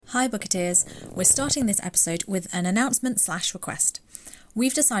Hi Bucketeers, we're starting this episode with an announcement/request.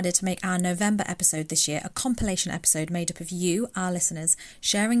 We've decided to make our November episode this year a compilation episode made up of you, our listeners,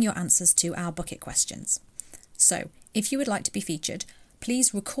 sharing your answers to our bucket questions. So, if you would like to be featured,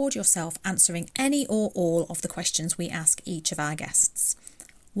 please record yourself answering any or all of the questions we ask each of our guests.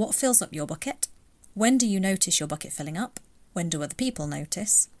 What fills up your bucket? When do you notice your bucket filling up? When do other people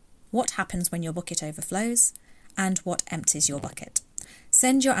notice? What happens when your bucket overflows? And what empties your bucket?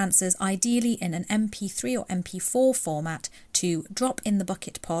 Send your answers ideally in an MP3 or MP4 format to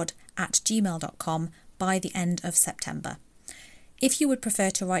dropinthebucketpod@gmail.com by the end of September. If you would prefer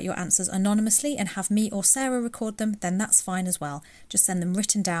to write your answers anonymously and have me or Sarah record them, then that's fine as well. Just send them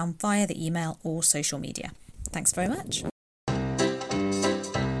written down via the email or social media. Thanks very much.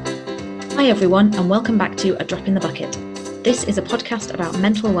 Hi everyone, and welcome back to A Drop in the Bucket. This is a podcast about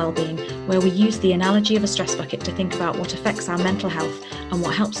mental well-being, where we use the analogy of a stress bucket to think about what affects our mental health and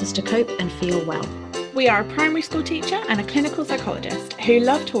what helps us to cope and feel well. We are a primary school teacher and a clinical psychologist who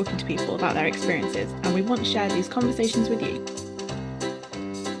love talking to people about their experiences, and we want to share these conversations with you.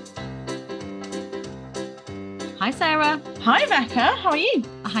 Hi Sarah. Hi Becca, how are you?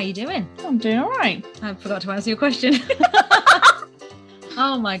 How are you doing? I'm doing all right. I forgot to answer your question.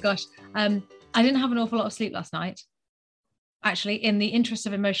 Oh my gosh. I didn't have an awful lot of sleep last night. Actually, in the interest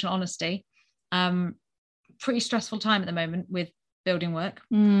of emotional honesty, pretty stressful time at the moment with building work.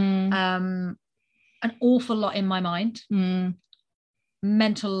 An awful lot in my mind.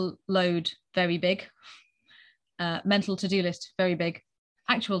 Mental load, very big. Mental to-do list, very big.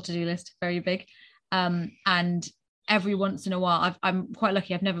 Actual to-do list, very big. And every once in a while, I'm quite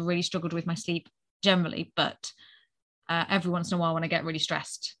lucky. I've never really struggled with my sleep generally, but every once in a while when I get really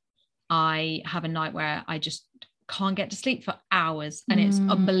stressed, I have a night where I just can't get to sleep for hours, and it's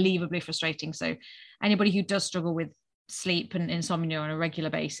unbelievably frustrating. So anybody who does struggle with sleep and insomnia on a regular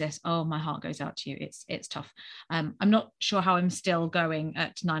basis, oh, my heart goes out to you. It's tough. I'm not sure how I'm still going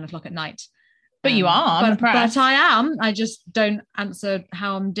at 9 o'clock at night. But you are. But I am. I just don't answer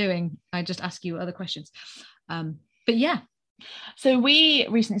how I'm doing. I just ask you other questions. But yeah. So we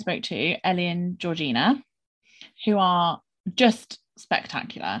recently spoke to Ellie and Georgina, who are just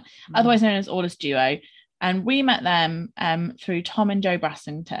spectacular, otherwise known as Aulus Duo. And we met them through Tom and Jo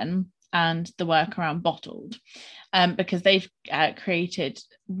Brassington and the work around Bottled, because they've created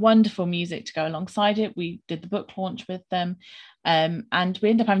wonderful music to go alongside it. We did the book launch with them, and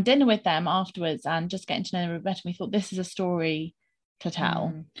we ended up having dinner with them afterwards and just getting to know them a bit better. We thought this is a story to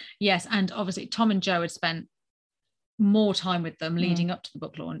tell. Yes, and obviously Tom and Jo had spent more time with them leading up to the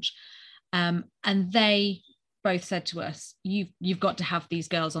book launch, and they both said to us, you've got to have these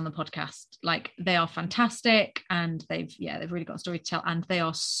girls on the podcast. Like, they are fantastic, and they've really got a story to tell, and they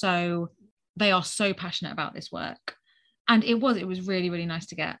are so passionate about this work. And it was really, really nice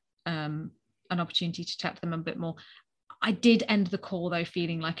to get an opportunity to chat to them a bit more. I did end the call though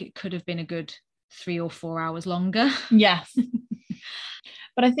feeling like it could have been a good 3 or 4 hours longer. Yes.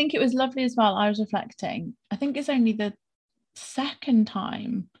 But I think it was lovely as well. I was reflecting, I think it's only the second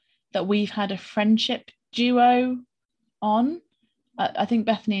time that we've had a friendship duo on. I think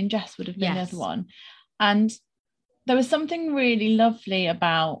Bethany and Jess would have been the other one, and there was something really lovely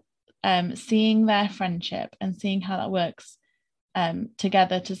about seeing their friendship and seeing how that works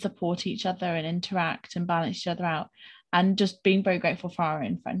together to support each other and interact and balance each other out, and just being very grateful for our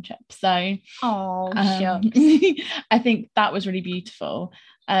own friendship. So I think that was really beautiful.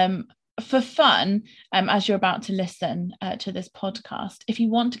 For fun, as you're about to listen to this podcast, if you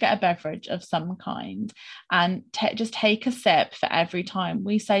want to get a beverage of some kind and just take a sip for every time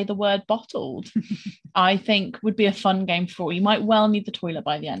we say the word bottled, I think would be a fun game for you. You might well need the toilet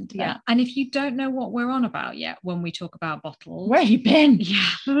by the end of that. And if you don't know what we're on about yet when we talk about bottled, where have you been?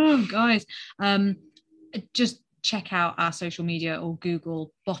 Guys, just check out our social media or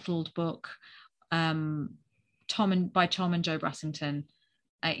Google Bottled Book. Tom and Jo Brassington.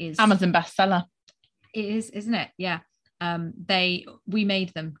 It is Amazon bestseller. It is, isn't it? Yeah. We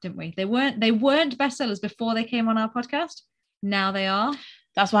made them, didn't we? They weren't bestsellers before they came on our podcast. Now they are.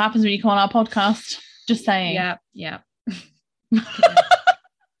 That's what happens when you come on our podcast. Just saying. Yeah.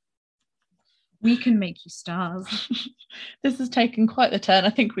 We can make you stars. This has taken quite the turn.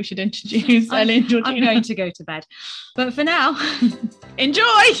 I think we should introduce Ellie and Georgina. I'm going to go to bed. But for now,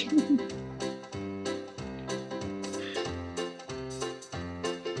 enjoy!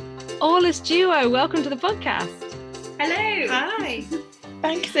 Aulus Duo, welcome to the podcast. Hello. Hi.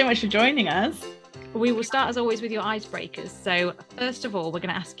 Thank you so much for joining us. We will start as always with your icebreakers. So first of all, we're going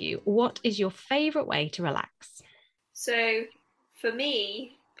to ask you, what is your favourite way to relax? So for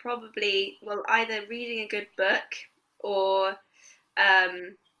me, probably, either reading a good book or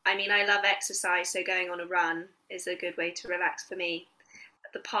I mean, I love exercise, so going on a run is a good way to relax for me.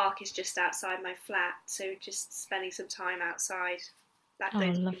 The park is just outside my flat, so just spending some time outside.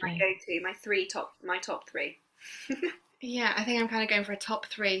 Those are my go-to, my top three. Yeah, I think I'm kind of going for a top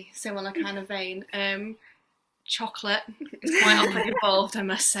three, similar kind of vein. Chocolate is quite often involved, I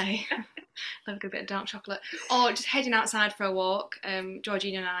must say. Love a good bit of dark chocolate. Or just heading outside for a walk.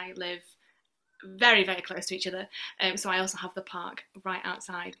 Georgina and I live very, very close to each other. So I also have the park right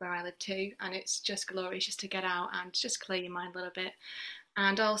outside where I live too. And it's just glorious just to get out and just clear your mind a little bit.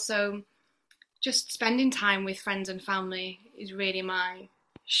 And also just spending time with friends and family is really my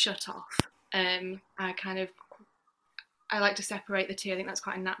shut off. I like to separate the two. I think that's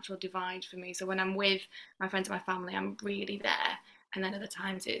quite a natural divide for me. So when I'm with my friends and my family, I'm really there. And then other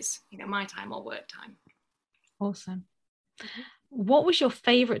times it's, my time or work time. Awesome. What was your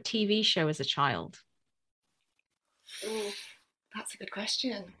favourite TV show as a child? Ooh, that's a good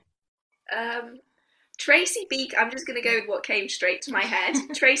question. Tracy Beaker. I'm just going to go with what came straight to my head.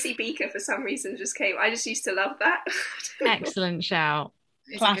 Tracy Beaker, for some reason, just came. I just used to love that. Excellent shout.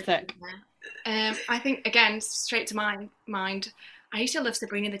 Classic. I think, again, straight to my mind, I used to love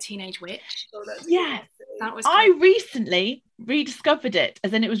Sabrina the Teenage Witch. Yes. That was I recently rediscovered it,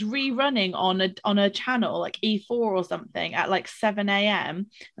 as in it was rerunning on a channel like E4 or something at like 7 a.m.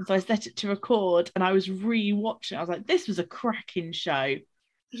 And so I set it to record and I was re-watching. I was like, this was a cracking show.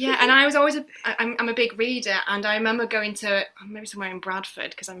 Yeah, and I was always I'm a big reader, and I remember going to maybe somewhere in Bradford,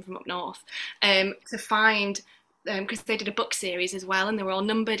 because I'm from up north, to find, because they did a book series as well, and they were all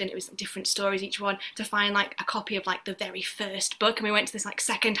numbered, and it was different stories each one, to find like a copy of like the very first book, and we went to this like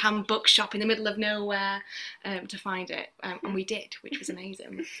second-hand bookshop in the middle of nowhere to find it, and we did, which was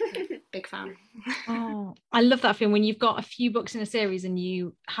amazing. Big fan. Oh, I love that feeling when you've got a few books in a series and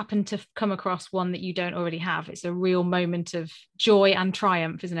you happen to come across one that you don't already have. It's a real moment of joy and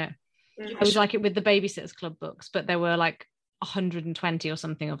triumph, isn't it? It was like it with the Babysitters Club books, but there were like 120 or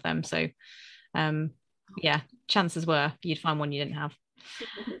something of them, so yeah, chances were you'd find one you didn't have.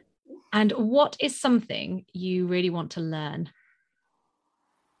 And what is something you really want to learn?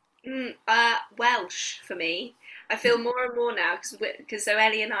 Welsh for me. I feel more and more now because so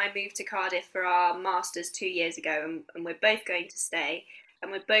Ellie and I moved to Cardiff for our masters 2 years ago, and we're both going to stay, and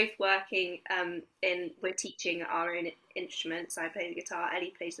we're both working we're teaching our own instruments. I play the guitar,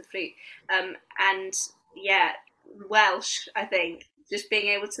 Ellie plays the flute, and yeah, Welsh. I think just being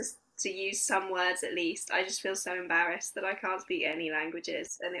able to use some words at least. I just feel so embarrassed that I can't speak any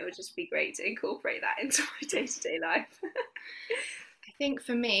languages, and it would just be great to incorporate that into my day-to-day life. I think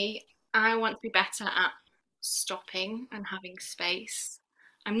for me, I want to be better at stopping and having space.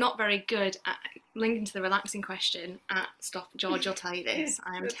 I'm not very good at, linking to the relaxing question, at stop. George will tell you this.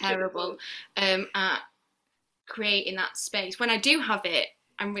 I am terrible at creating that space. When I do have it,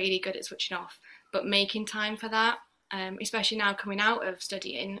 I'm really good at switching off, but making time for that, especially now coming out of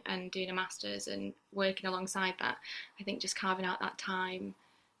studying and doing a master's and working alongside that, I think just carving out that time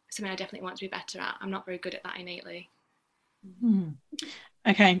is something I definitely want to be better at. I'm not very good at that innately.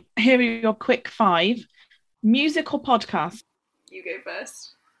 Okay, here are your quick 5. Music or podcast? You go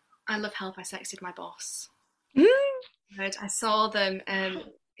first. I love Help, I Sexted My Boss. Mm. I saw them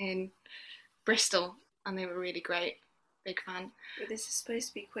in Bristol and they were really great. Big fan. But this is supposed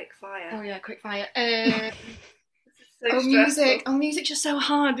to be quick fire. Oh yeah, quick fire. So music's just so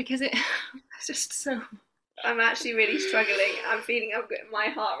hard because it's just so... I'm actually really struggling. I'm feeling my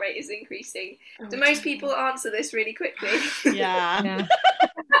heart rate is increasing. Do most people answer this really quickly? Yeah.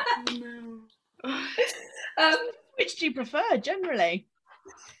 Oh, no. Which do you prefer generally?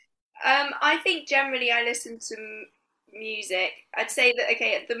 I think generally I listen to music. I'd say that,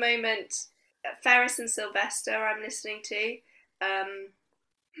 okay, at the moment, Ferris and Sylvester I'm listening to.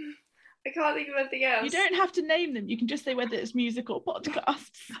 I can't think of anything else. You don't have to name them. You can just say whether it's music or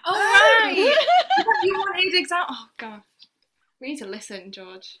podcasts. Oh, right. You wanted example. Oh, God. We need to listen,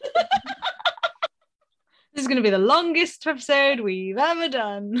 George. This is going to be the longest episode we've ever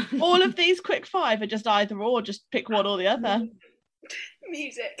done. All of these quick 5 are just either or, just pick one or the other.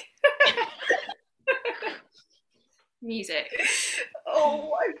 Music. Music.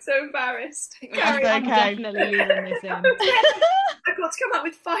 Oh, I'm so embarrassed. That's I'm okay. definitely leaving this in. I've got to come up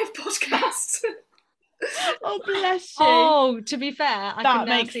with 5 podcasts. Oh, bless you. Oh, to be fair, I That can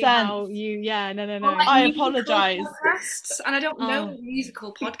now makes see sense. how you... Yeah, no. Well, like I musical apologise. podcasts, and I don't know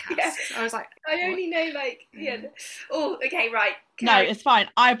musical podcasts. Yeah. I was like... I only know Oh, okay, right. No, it's fine.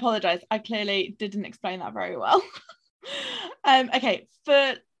 I apologise. I clearly didn't explain that very well. Okay,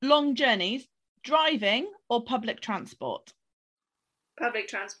 for long journeys, driving or public transport? Public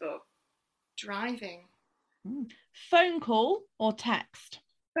transport. Driving. Phone call or text?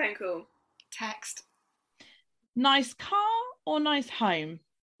 cool. Text. Nice car or nice home?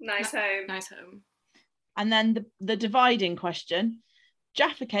 Nice home. Nice home. And then the dividing question.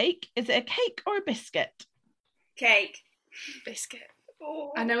 Jaffa cake, is it a cake or a biscuit? Cake. Biscuit.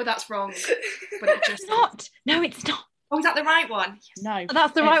 Oh. I know that's wrong, but it just Not. No, it's not. Oh, is that the right one? Yes. No.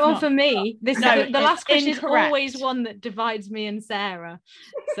 That's the right it's one not. for me. No, The last question incorrect. is always one that divides me and Sarah.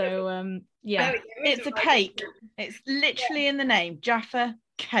 So yeah. It's a cake. It's literally in the name. Jaffa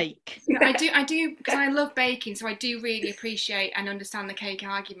cake. You know, I do, because I love baking, so I do really appreciate and understand the cake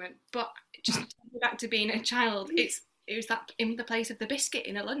argument. But just back to being a child, it was that in the place of the biscuit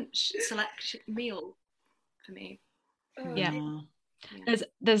in a lunch selection meal for me. Yeah.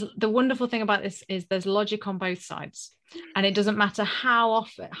 There's the wonderful thing about this is there's logic on both sides, and it doesn't matter how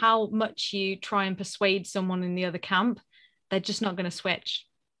much you try and persuade someone in the other camp, they're just not going to switch.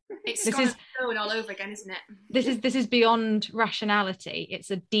 It's This is going all over again, isn't it? This is beyond rationality.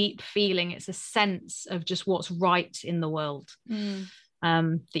 It's a deep feeling. It's a sense of just what's right in the world,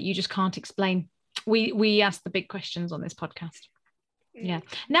 that you just can't explain. We ask the big questions on this podcast. Yeah.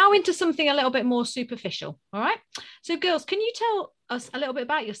 Now into something a little bit more superficial. All right. So, girls, can you tell us a little bit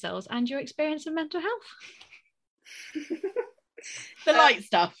about yourselves and your experience of mental health? The light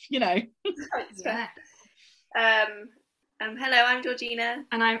stuff, you know. Yeah. Hello, I'm Georgina.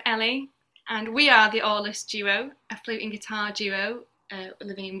 And I'm Ellie. And we are the Aulus Duo, a flute and guitar duo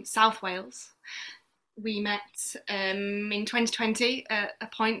living in South Wales. We met in 2020 at a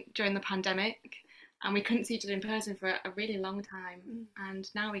point during the pandemic, and we couldn't see each other in person for a really long time. And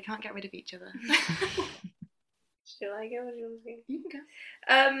now we can't get rid of each other. Shall I go or do you want to go? You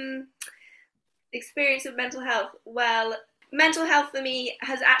can go. Experience of mental health. Well, mental health for me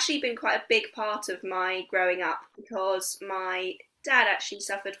has actually been quite a big part of my growing up, because my dad actually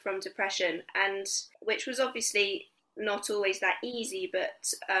suffered from depression, and which was obviously not always that easy,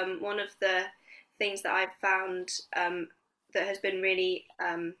 but one of the things that I've found that has been really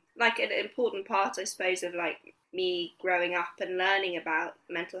like an important part, I suppose, of like me growing up and learning about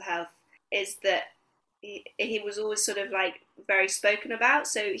mental health is that he was always sort of like very spoken about,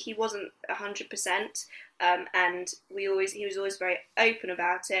 so he wasn't 100%, and he was always very open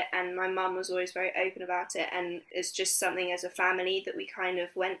about it, and my mum was always very open about it, and it's just something as a family that we kind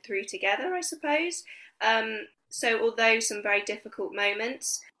of went through together, I suppose. So although some very difficult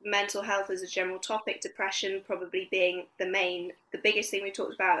moments, mental health as a general topic, depression probably being the biggest thing we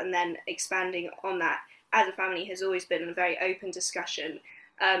talked about, and then expanding on that as a family has always been a very open discussion.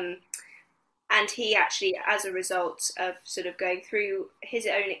 And he actually, as a result of sort of going through his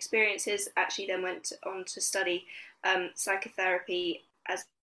own experiences, actually then went on to study psychotherapy as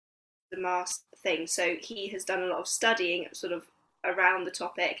the master thing. So he has done a lot of studying sort of around the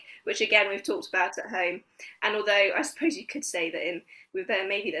topic, which again we've talked about at home. And although I suppose you could say that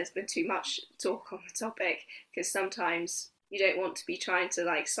maybe there's been too much talk on the topic, because sometimes you don't want to be trying to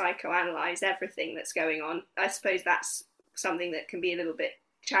like psychoanalyze everything that's going on. I suppose that's something that can be a little bit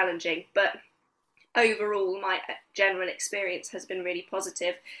challenging, but overall my general experience has been really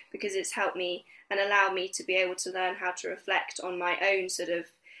positive, because it's helped me and allowed me to be able to learn how to reflect on my own sort of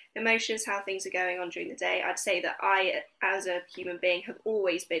emotions, how things are going on during the day. I'd say that I, as a human being, have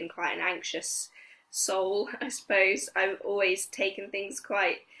always been quite an anxious soul, I suppose. I've always taken things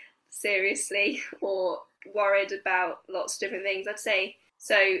quite seriously or worried about lots of different things, I'd say.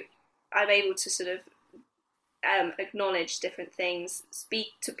 So I'm able to sort of acknowledge different things, speak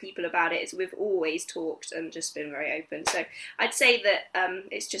to people about it. We've always talked and just been very open. So I'd say that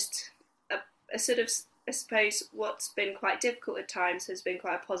it's just a sort of, I suppose, what's been quite difficult at times has been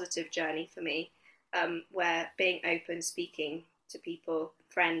quite a positive journey for me, where being open, speaking to people,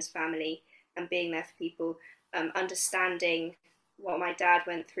 friends, family, and being there for people, understanding what my dad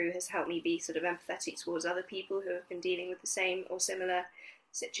went through has helped me be sort of empathetic towards other people who have been dealing with the same or similar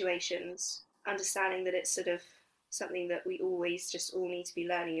situations, understanding that it's sort of something that we always just all need to be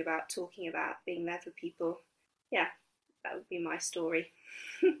learning about, talking about, being there for people. Yeah, that would be my story.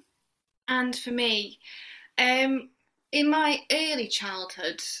 And for me, in my early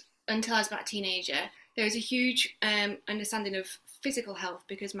childhood, until I was about a teenager, there was a huge understanding of physical health,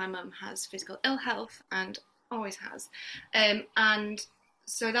 because my mum has physical ill health and always has. And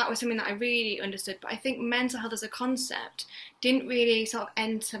so that was something that I really understood. But I think mental health as a concept didn't really sort of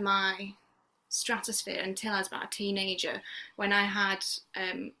enter my stratosphere until I was about a teenager, when I had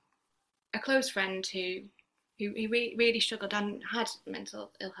a close friend who really struggled and had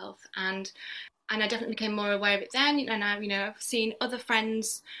mental ill health, and I definitely became more aware of it then. And I've seen other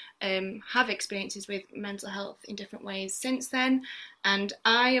friends have experiences with mental health in different ways since then, and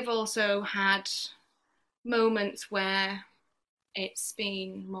I have also had moments where it's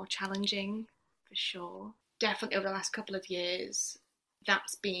been more challenging for sure. Definitely over the last couple of years,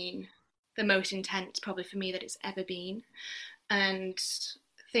 that's been the most intense probably for me that it's ever been. And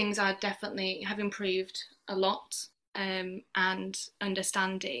things I definitely have improved a lot, and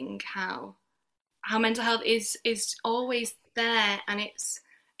understanding how mental health is always there, and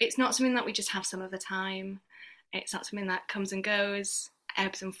it's not something that we just have some of the time. It's not something that comes and goes,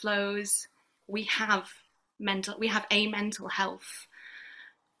 ebbs and flows. We have a mental health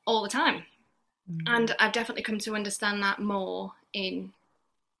all the time. And I've definitely come to understand that more in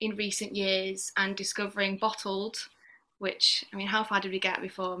recent years, and discovering Bottled, which, I mean, how far did we get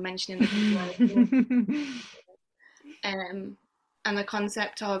before mentioning the and the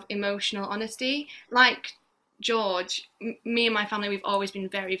concept of emotional honesty. Like George, me and my family, we've always been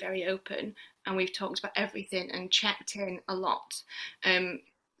very, very open, and we've talked about everything and checked in a lot.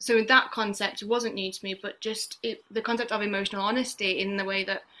 So that concept wasn't new to me, but just the concept of emotional honesty in the way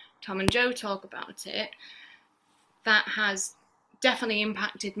that Tom and Joe talk about it, that has definitely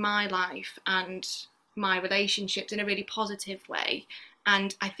impacted my life and my relationships in a really positive way,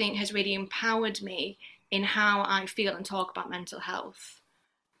 and I think has really empowered me in how I feel and talk about mental health.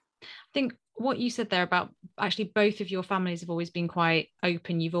 I think what you said there about actually both of your families have always been quite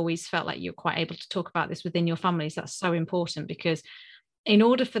open. You've always felt like you're quite able to talk about this within your families. That's so important, because in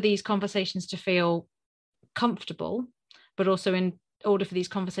order for these conversations to feel comfortable, but also in order for these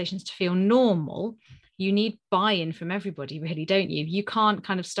conversations to feel normal, you need buy-in from everybody, really, don't you? You can't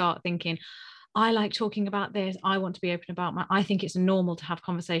kind of start thinking, I like talking about this, I want to be open about I think it's normal to have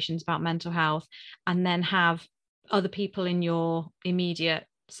conversations about mental health, and then have other people in your immediate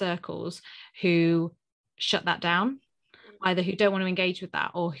circles who shut that down, either who don't want to engage with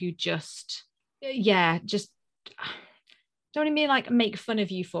that, or who just don't even mean like make fun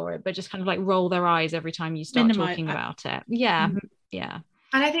of you for it, but just kind of like roll their eyes every time you start talking about it. Yeah.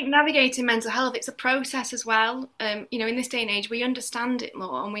 And I think navigating mental health, it's a process as well. In this day and age, we understand it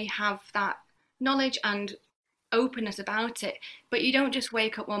more, and we have that knowledge and openness about it. But you don't just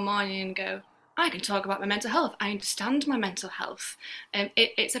wake up one morning and go, I can talk about my mental health, I understand my mental health.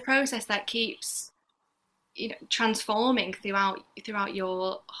 It's a process that keeps transforming throughout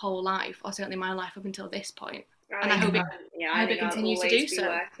your whole life, or certainly my life up until this point. And I hope it continues to do so.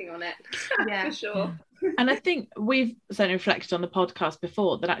 Working on it. Yeah, for sure. And I think we've certainly reflected on the podcast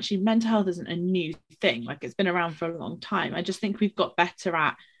before that actually mental health isn't a new thing. Like, it's been around for a long time. I just think we've got better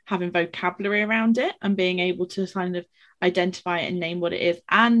at having vocabulary around it and being able to kind of identify it and name what it is,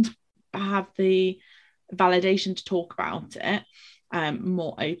 and have the validation to talk about it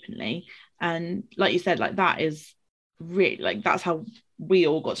more openly. And like you said, like, that is really, like, that's how we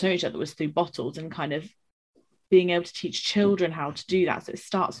all got to know each other, was through Bottles, and kind of being able to teach children how to do that. So it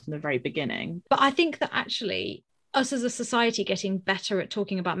starts from the very beginning. But I think that actually us as a society getting better at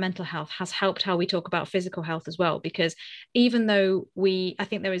talking about mental health has helped how we talk about physical health as well, because even though I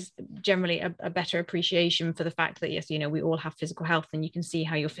think there is generally a better appreciation for the fact that, yes, we all have physical health, and you can see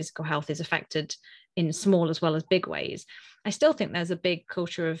how your physical health is affected in small as well as big ways. I still think there's a big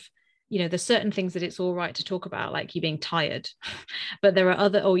culture of, there's certain things that it's all right to talk about, like you being tired, but there are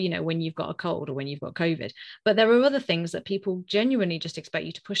other, or when you've got a cold, or when you've got COVID, but there are other things that people genuinely just expect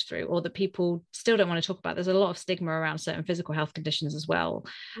you to push through, or that people still don't want to talk about. There's a lot of stigma around certain physical health conditions as well,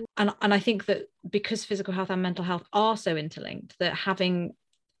 and I think that because physical health and mental health are so interlinked, that having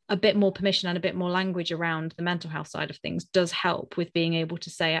a bit more permission and a bit more language around the mental health side of things does help with being able to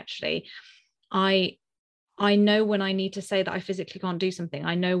say, actually, I know when I need to say that I physically can't do something.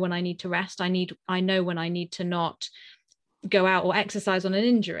 I know when I need to rest. I know when I need to not go out or exercise on an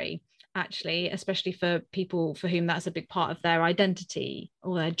injury, actually, especially for people for whom that's a big part of their identity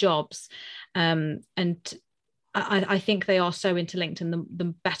or their jobs. And I think they are so interlinked, and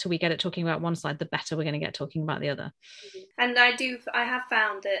the better we get at talking about one side, the better we're going to get talking about the other. And I have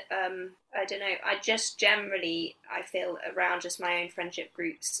found that, I don't know, I just generally, I feel around just my own friendship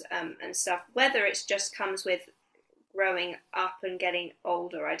groups and stuff, whether it's just comes with growing up and getting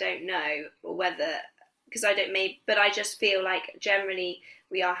older, I don't know, or whether, because but I just feel like generally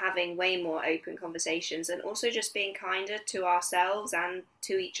we are having way more open conversations, and also just being kinder to ourselves and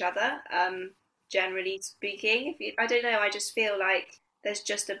to each other. Generally speaking, I don't know, I just feel like there's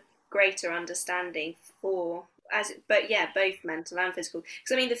just a greater understanding both mental and physical.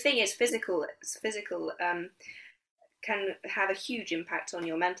 Because I mean, the thing is, physical can have a huge impact on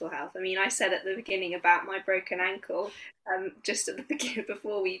your mental health. I mean, I said at the beginning about my broken ankle, just at the beginning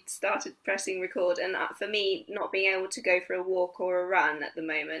before we started pressing record, and for me, not being able to go for a walk or a run at the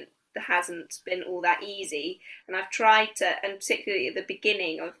moment, that hasn't been all that easy. And I've tried to, and particularly at the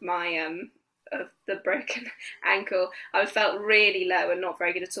beginning of my the broken ankle, I felt really low and not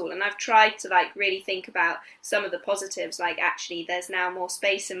very good at all. And I've tried to like really think about some of the positives, like actually there's now more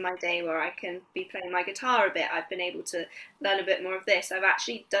space in my day where I can be playing my guitar a bit. I've been able to learn a bit more of this. I've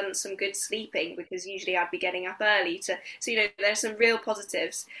actually done some good sleeping, because usually I'd be getting up early to, so there's some real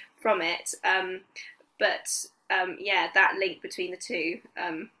positives from it. But that link between the two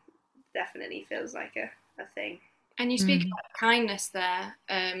definitely feels like a thing. And you speak about kindness there,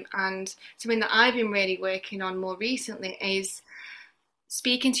 and something that I've been really working on more recently is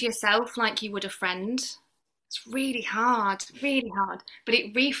speaking to yourself like you would a friend. It's really hard, but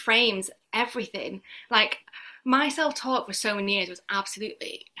it reframes everything. Like, my self-talk for so many years was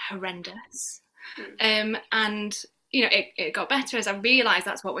absolutely horrendous. And it got better as I realised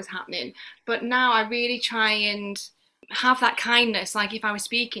that's what was happening. But now I really try and have that kindness, like if I was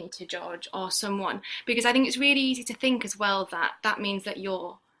speaking to George or someone, because I think it's really easy to think as well that means that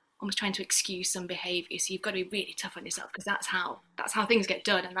you're almost trying to excuse some behaviour. So you've got to be really tough on yourself, because that's how things get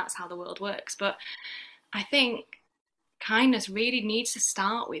done, and that's how the world works. But I think kindness really needs to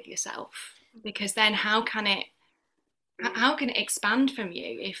start with yourself, because then how can it expand from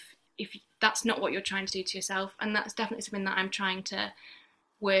you if that's not what you're trying to do to yourself? And that's definitely something that I'm trying to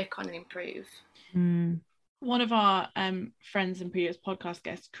work on and improve. One of our friends and previous podcast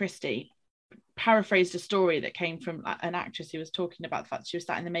guests, Christy, paraphrased a story that came from an actress who was talking about the fact she was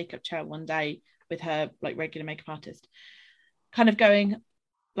sat in the makeup chair one day with her like regular makeup artist, kind of going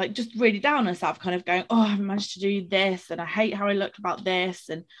like just really down on herself, kind of going, oh, I haven't managed to do this, and I hate how I looked about this,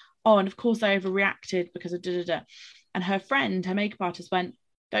 and of course I overreacted because of da-da-da. And her friend, her makeup artist, went,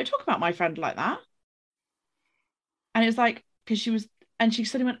 don't talk about my friend like that. And it was like, because she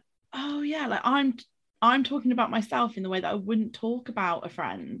suddenly went, oh yeah, like I'm talking about myself in the way that I wouldn't talk about a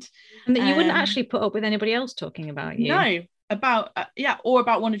friend. And that you wouldn't actually put up with anybody else talking about you. No, about, or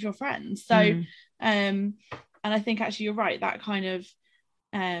about one of your friends. So, and I think actually you're right, that kind of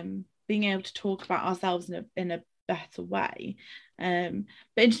being able to talk about ourselves in a better way. But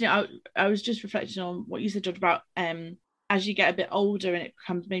interestingly, I was just reflecting on what you said, George, about as you get a bit older and it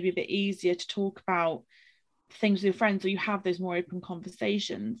becomes maybe a bit easier to talk about things with your friends, or you have those more open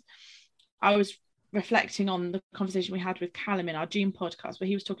conversations. I was reflecting on the conversation we had with Callum in our June podcast, where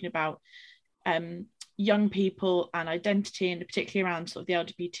he was talking about young people and identity, and particularly around sort of the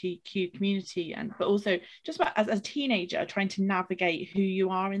LGBTQ community, but also just about as a teenager trying to navigate who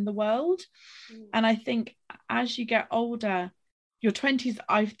you are in the world. And I think as you get older, your 20s,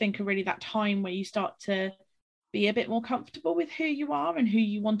 I think, are really that time where you start to be a bit more comfortable with who you are and who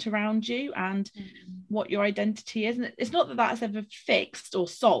you want around you, and what your identity is. And it's not that that's ever fixed or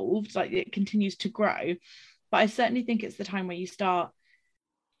solved, like it continues to grow, but I certainly think it's the time where you start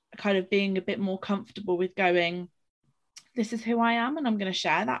kind of being a bit more comfortable with going, this is who I am, and I'm going to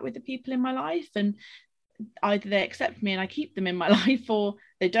share that with the people in my life, and either they accept me and I keep them in my life, or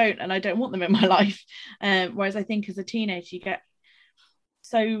they don't and I don't want them in my life. Whereas I think as a teenager you get,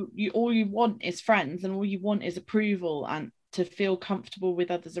 so all you want is friends, and all you want is approval and to feel comfortable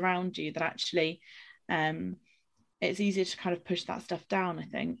with others around you, that actually it's easier to kind of push that stuff down, I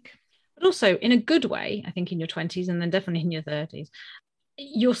think. But also in a good way, I think in your 20s and then definitely in your 30s,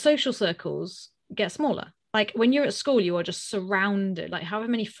 your social circles get smaller. Like when you're at school, you are just surrounded, like however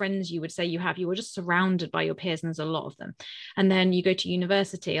many friends you would say you have, you are just surrounded by your peers, and there's a lot of them. And then you go to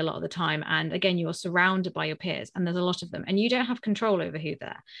university a lot of the time, and again, you are surrounded by your peers, and there's a lot of them, and you don't have control over who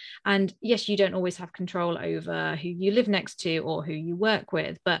they're. And yes, you don't always have control over who you live next to or who you work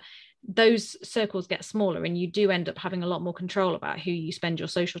with, but those circles get smaller, and you do end up having a lot more control about who you spend your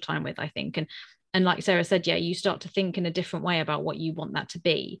social time with, I think. And like Sarah said, yeah, you start to think in a different way about what you want that to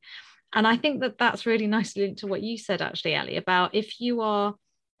be. And I think that that's really nicely linked to what you said, actually, Ellie, about if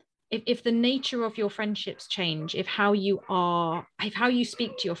the nature of your friendships change, if how you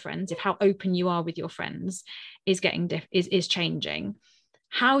speak to your friends, if how open you are with your friends is changing,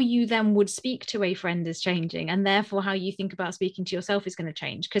 how you then would speak to a friend is changing, and therefore how you think about speaking to yourself is going to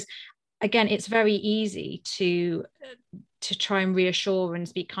change. Because again, it's very easy to try and reassure and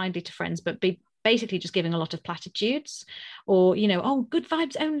speak kindly to friends, but be basically just giving a lot of platitudes, or oh, good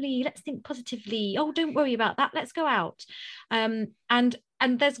vibes only, let's think positively, oh, don't worry about that, let's go out, and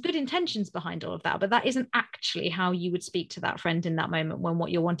there's good intentions behind all of that, but that isn't actually how you would speak to that friend in that moment, when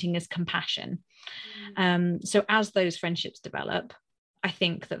what you're wanting is compassion. So as those friendships develop, I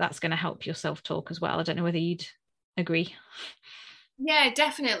think that that's going to help your self-talk as well. I don't know whether you'd agree. Yeah,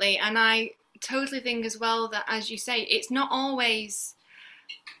 definitely. And I totally think as well that, as you say, it's not always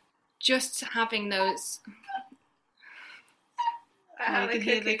just having those. I have a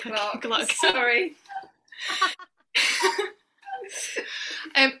cookie clock. clock. Sorry.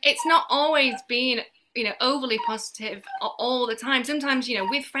 It's not always been, overly positive all the time. Sometimes,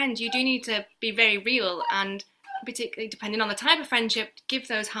 with friends, you do need to be very real, and particularly depending on the type of friendship, give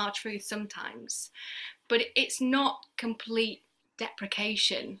those hard truths sometimes. But it's not complete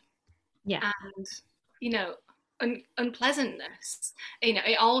deprecation. Yeah. And, unpleasantness.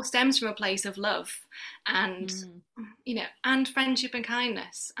 It all stems from a place of love and, and friendship and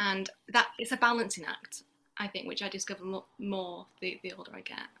kindness. And that it's a balancing act, I think, which I discover more the older I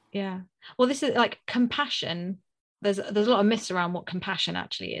get. Yeah. Well, this is like compassion. There's a lot of myths around what compassion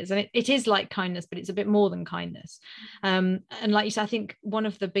actually is, and it is like kindness, but it's a bit more than kindness. And like you said, I think one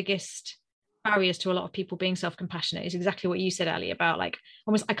of the biggest barriers to a lot of people being self-compassionate is exactly what you said, Ali, about like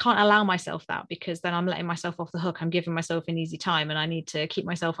almost I can't allow myself that, because then I'm letting myself off the hook. I'm giving myself an easy time, and I need to keep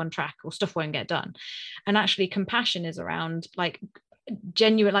myself on track, or stuff won't get done. And actually, compassion is around like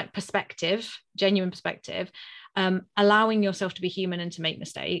genuine perspective, allowing yourself to be human and to make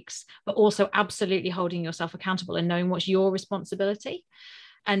mistakes, but also absolutely holding yourself accountable and knowing what's your responsibility.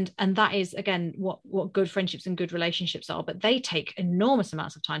 And that is, again, what good friendships and good relationships are, but they take enormous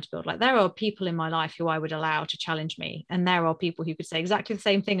amounts of time to build. Like, there are people in my life who I would allow to challenge me, and there are people who could say exactly the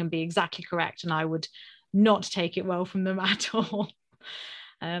same thing and be exactly correct, and I would not take it well from them at all.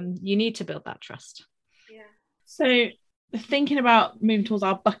 You need to build that trust. Yeah. So thinking about moving towards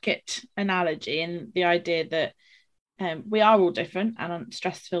our bucket analogy, and the idea that we are all different, and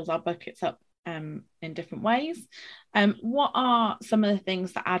stress fills our buckets up in different ways. What are some of the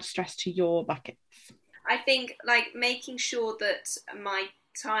things that add stress to your buckets? I think making sure that my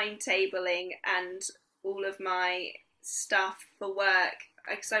timetabling and all of my stuff for work,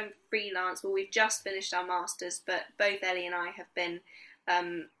 because I'm freelance, well, we've just finished our masters, but both Ellie and I have been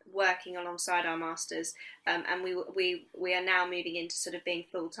working alongside our masters, and we are now moving into sort of being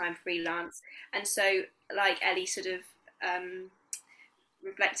full-time freelance. And so, like Ellie sort of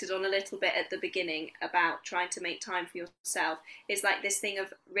reflected on a little bit at the beginning about trying to make time for yourself, is like this thing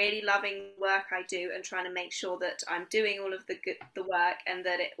of really loving the work I do and trying to make sure that I'm doing all of the work and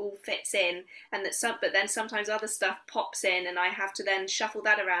that it all fits in, and that but then sometimes other stuff pops in and I have to then shuffle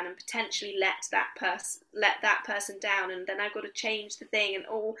that around and potentially let that person down, and then I've got to change the thing, and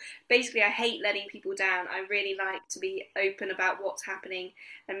basically I hate letting people down. I really like to be open about what's happening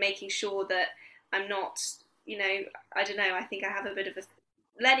and making sure that I'm not, I don't know, I think I have a bit of a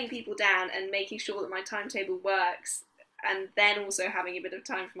letting people down, and making sure that my timetable works, and then also having a bit of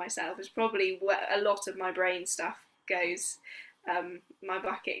time for myself is probably where a lot of my brain stuff goes. My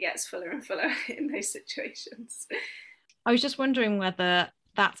bucket gets fuller and fuller in those situations. I was just wondering whether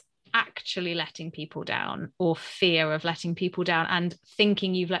that's actually letting people down, or fear of letting people down and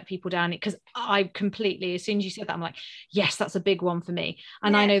thinking you've let people down. Because I completely, as soon as you said that, I'm like, yes, that's a big one for me.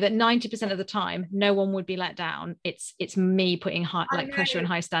 And yeah. I know that 90% of the time no one would be let down. It's me putting high pressure and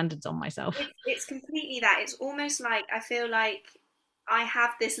high standards on myself. It's completely that. It's almost like I feel like I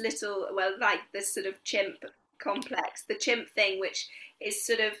have this little, this sort of chimp complex, the chimp thing, which is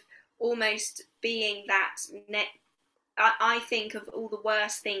sort of almost being that I think of all the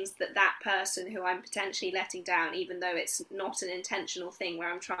worst things that person who I'm potentially letting down, even though it's not an intentional thing where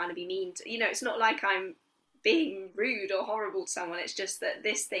I'm trying to be mean to, it's not like I'm being rude or horrible to someone. It's just that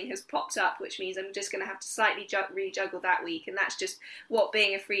this thing has popped up, which means I'm just going to have to slightly rejuggle that week. And that's just what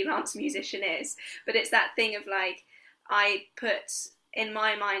being a freelance musician is. But it's that thing of I put in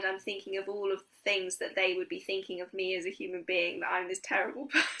my mind, I'm thinking of all of the things that they would be thinking of me as a human being, that I'm this terrible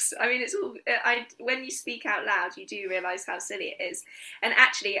person. I mean, it's all, when you speak out loud, you do realise how silly it is. And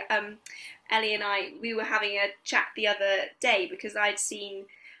actually, Ellie and I, we were having a chat the other day, because I'd seen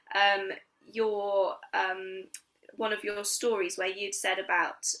your one of your stories where you'd said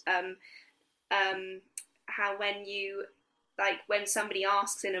about how when somebody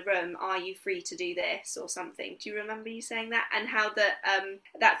asks in a room, are you free to do this or something? Do you remember you saying that? And how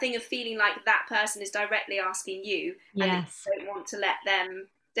that thing of feeling like that person is directly asking you, yes, and you don't want to let them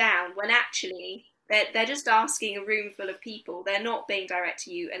down, when actually they're just asking a room full of people. They're not being direct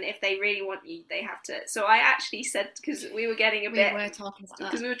to you, and if they really want you, they have to. So I actually said, because we were getting we were talking about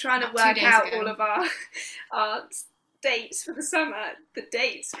that, because we were trying to work out all of our dates for the summer,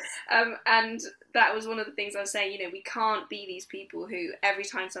 and that was one of the things I was saying. We can't be these people who every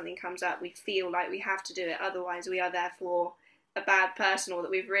time something comes up we feel like we have to do it, otherwise we are therefore a bad person, or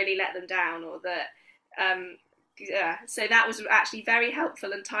that we've really let them down, or that so that was actually very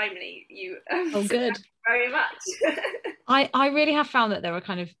helpful and timely. Oh, good. Very much. I really have found that there are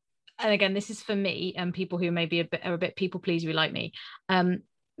kind of, and again, this is for me and people who maybe are a bit people pleasery like me,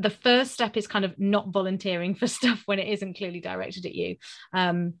 the first step is kind of not volunteering for stuff when it isn't clearly directed at you.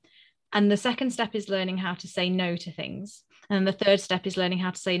 And the second step is learning how to say no to things. And the third step is learning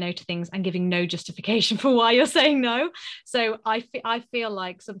how to say no to things and giving no justification for why you're saying no. So I feel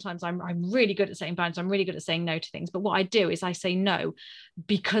like sometimes I'm really good at saying boundaries. I'm really good at saying no to things. But what I do is I say no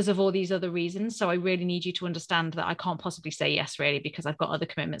because of all these other reasons. So I really need you to understand that I can't possibly say yes, really, because I've got other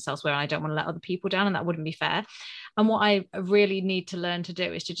commitments elsewhere and I don't want to let other people down, and that wouldn't be fair. And what I really need to learn to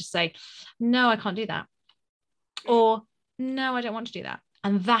do is to just say, no, I can't do that. Or no, I don't want to do that.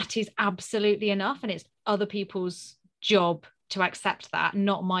 And that is absolutely enough. And it's other people's job to accept that,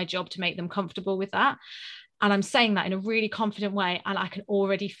 not my job to make them comfortable with that. And I'm saying that in a really confident way, and I can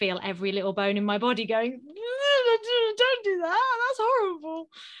already feel every little bone in my body going, don't do that, that's horrible,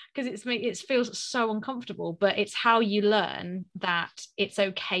 because it feels so uncomfortable. But it's how you learn that it's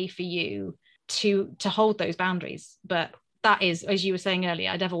okay for you to hold those boundaries. But that is, as you were saying earlier,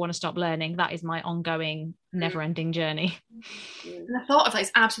 I never want to stop learning. That is my ongoing, never-ending journey. And the thought of that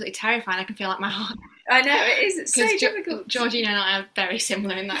is absolutely terrifying. I can feel like my heart. I know, it is. It's so difficult. Georgina and I are very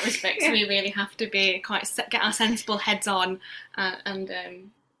similar in that respect. So we really have to be get our sensible heads on and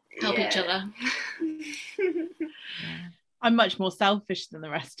help each other. I'm much more selfish than the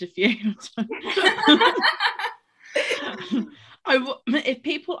rest of you. If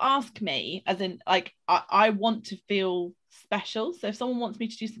people ask me, as in, like, I want to feel special. So if someone wants me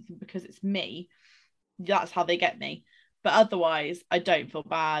to do something because it's me, that's how they get me. But otherwise, I don't feel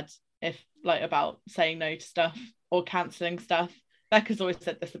bad about saying no to stuff or cancelling stuff. Becca's always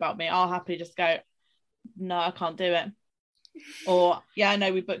said this about me. I'll happily just go, no, I can't do it. Or, yeah, I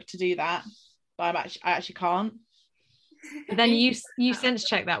know we booked to do that, but I actually can't. But then you sense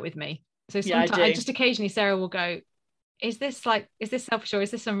check that with me. So sometimes just occasionally Sarah will go, is this selfish, or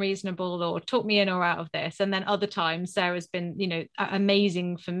is this unreasonable, or talk me in or out of this? And then other times Sarah's been,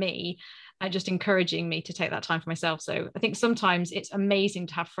 amazing for me at just encouraging me to take that time for myself. So I think sometimes it's amazing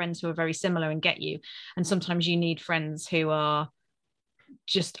to have friends who are very similar and get you, and sometimes you need friends who are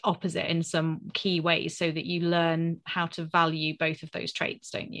just opposite in some key ways, so that you learn how to value both of those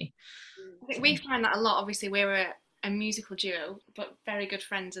traits, don't you? I think we find that a lot. Obviously, we're a musical duo, but very good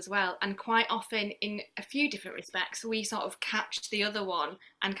friends as well. And quite often, in a few different respects, we sort of catch the other one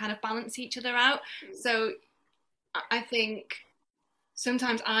and kind of balance each other out. So I think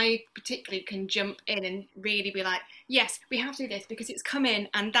sometimes I particularly can jump in and really be like, yes, we have to do this because it's come in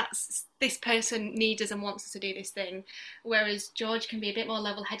and this person needs us and wants us to do this thing. Whereas George can be a bit more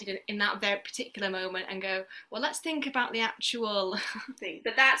level-headed in that very particular moment and go, well, let's think about the actual thing.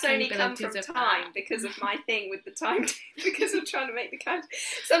 But that's only come from time because of my thing with the time, because of trying to make the calendar.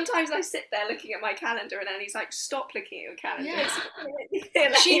 Sometimes I sit there looking at my calendar and Annie's like, stop looking at your calendar.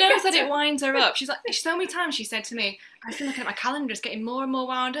 Yeah. She knows that it winds her up. She's like, so many times she said to me, I've been looking at my calendar, it's getting more and more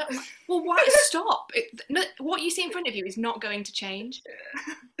wound up. I'm like, well, why stop? What you see in front of you is not going to change.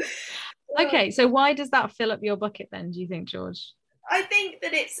 Okay, so why does that fill up your bucket then, do you think, George? I think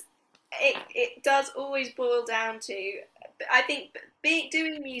that it does always boil down to, I think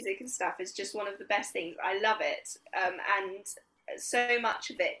doing music and stuff is just one of the best things. I love it, and so much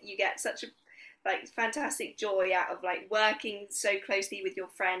of it you get such a fantastic joy out of, like, working so closely with your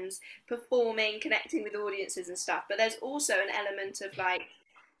friends, performing, connecting with audiences and stuff. But there's also an element of, like,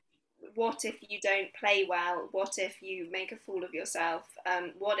 what if you don't play well? What if you make a fool of yourself?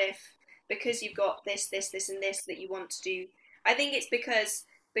 What if, because you've got this and this that you want to do? I think it's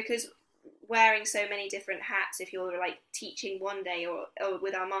because wearing so many different hats, if you're, like, teaching one day or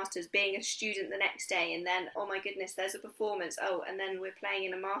with our masters, being a student the next day, and then, oh my goodness, there's a performance, and then we're playing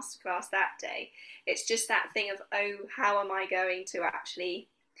in a masterclass that day. It's just that thing of, oh, how am I going to actually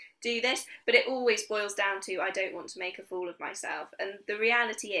do this? But it always boils down to, I don't want to make a fool of myself. And the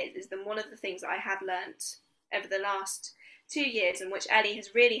reality is that one of the things I have learnt over the last 2 years, and which Ellie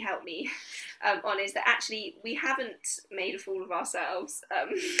has really helped me on, is that actually we haven't made a fool of ourselves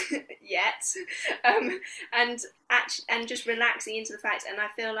yet, and just relaxing into the fact. And I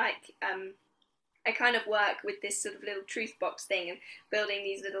feel like I kind of work with this sort of little truth box thing and building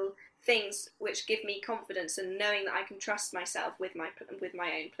these little things which give me confidence and knowing that I can trust myself with my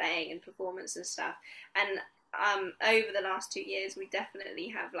own playing and performance and stuff. And over the last 2 years, we definitely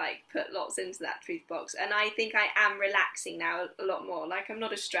have, like, put lots into that truth box, and I think I am relaxing now a lot more. Like, I'm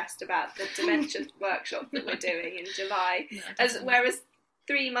not as stressed about the dementia workshop that we're doing in July, whereas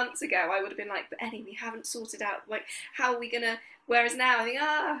 3 months ago I would have been like, but Ellie, we haven't sorted out, like, how are we gonna. Whereas now I think,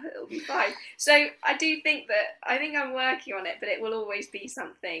 it'll be fine. So I think I'm working on it, but it will always be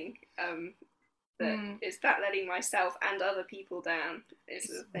something that is that letting myself and other people down is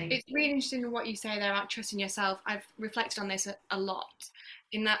the thing. It's really interesting what you say there about trusting yourself. I've reflected on this a lot,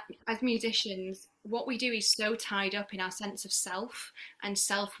 in that as musicians, what we do is so tied up in our sense of self and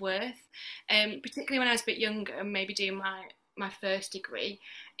self-worth. Particularly when I was a bit younger, maybe doing my first degree,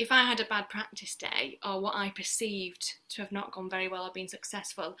 if I had a bad practice day or what I perceived to have not gone very well or been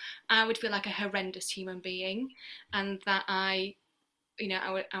successful, I would feel like a horrendous human being, and that I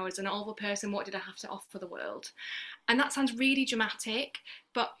was an awful person. What did I have to offer the world? And that sounds really dramatic,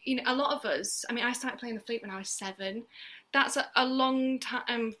 but a lot of us, I mean, I started playing the flute when I was 7. That's a long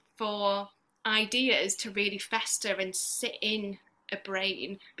time for ideas to really fester and sit in a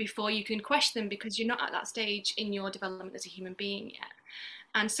brain before you can question them, because you're not at that stage in your development as a human being yet.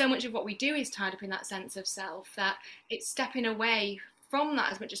 And so much of what we do is tied up in that sense of self, that it's stepping away from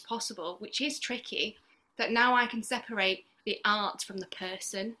that as much as possible, which is tricky, that now I can separate the art from the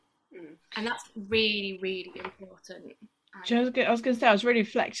person. And that's really, really important. I was going to say, I was really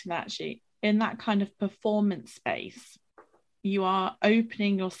reflecting that actually, in that kind of performance space, you are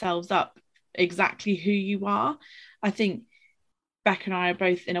opening yourselves up exactly who you are. I think Becca and I are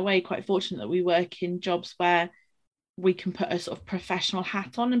both in a way quite fortunate that we work in jobs where we can put a sort of professional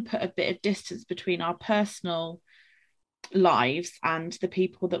hat on and put a bit of distance between our personal lives and the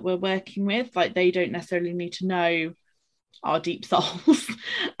people that we're working with. Like, they don't necessarily need to know our deep souls.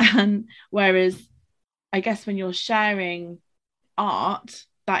 And whereas I guess when you're sharing art,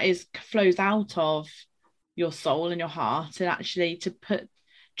 that flows out of your soul and your heart, and actually to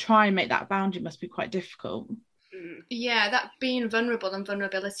try and make that boundary must be quite difficult. Yeah, that being vulnerable and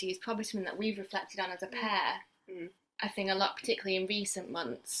vulnerability is probably something that we've reflected on as a pair. I think a lot, particularly in recent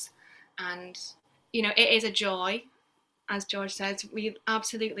months. And it is a joy, as George says. We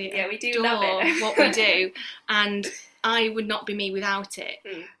absolutely we do love it. what we do, and I would not be me without it.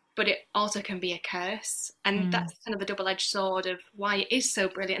 But it also can be a curse, and that's kind of a double-edged sword of why it is so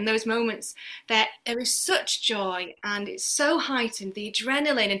brilliant. And those moments there is such joy, and it's so heightened, the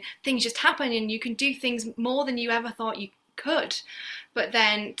adrenaline, and things just happen, and you can do things more than you ever thought you could. But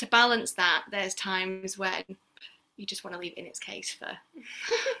then to balance that, there's times when you just want to leave it in its case for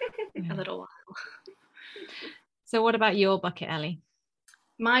a little while. So what about your bucket, Ellie?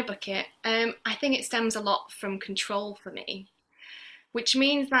 My bucket, I think it stems a lot from control for me, which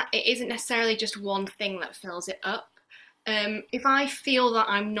means that it isn't necessarily just one thing that fills it up. If I feel that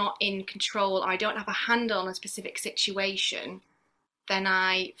I'm not in control, I don't have a handle on a specific situation, then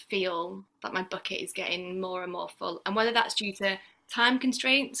I feel that my bucket is getting more and more full. And whether that's due to time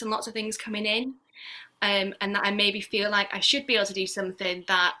constraints and lots of things coming in, and that I maybe feel like I should be able to do something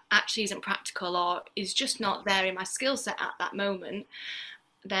that actually isn't practical or is just not there in my skill set at that moment,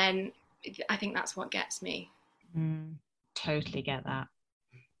 then I think that's what gets me. Totally get that.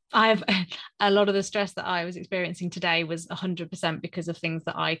 I have a lot of the stress that I was experiencing today was 100% because of things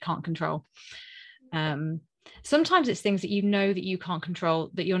that I can't control. Sometimes it's things that that you can't control,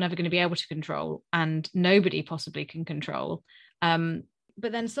 that you're never going to be able to control, and nobody possibly can control.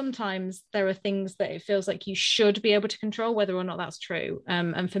 But then sometimes there are things that it feels like you should be able to control, whether or not that's true.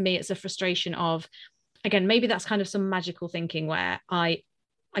 And for me, it's a frustration of, again, maybe that's kind of some magical thinking where I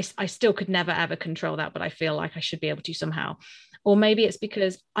still could never ever control that, but I feel like I should be able to somehow. Or maybe it's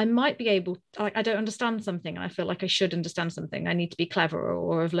because I might be able, I don't understand something and I feel like I should understand something. I need to be clever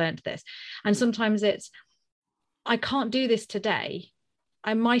or have learned this. And sometimes it's, I can't do this today.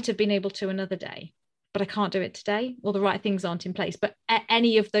 I might have been able to another day, but I can't do it today, or the right things aren't in place. But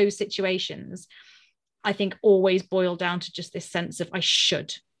any of those situations, I think, always boil down to just this sense of I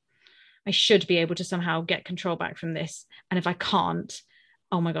should be able to somehow get control back from this. And if I can't,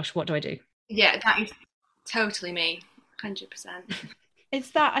 oh my gosh, what do I do? Yeah, that is totally me, 100%.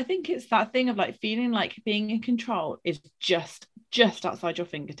 I think it's that thing of like feeling like being in control is just outside your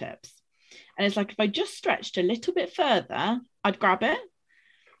fingertips. And it's like, if I just stretched a little bit further, I'd grab it.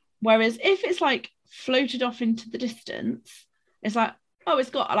 Whereas if it's like floated off into the distance, it's like, oh, it's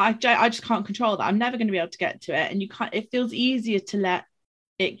got, like, I just can't control that. I'm never going to be able to get to it. And it feels easier to let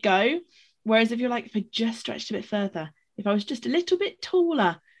it go. Whereas if you're like, if I just stretched a bit further, if I was just a little bit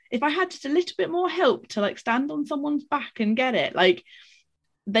taller, if I had just a little bit more help to like stand on someone's back and get it, like,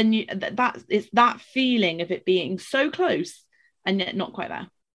 then it's that feeling of it being so close and yet not quite there.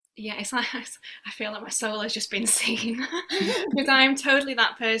 Yeah, it's like I feel like my soul has just been seen because I'm totally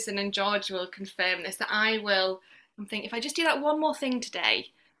that person, and George will confirm this, that I'm thinking, if I just do that one more thing today,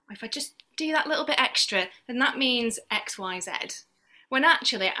 or if I just do that little bit extra, then that means X, Y, Z. When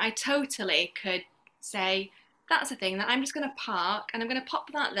actually I totally could say, that's a thing that I'm just going to park and I'm going to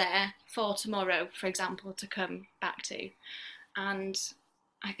pop that there for tomorrow, for example, to come back to. And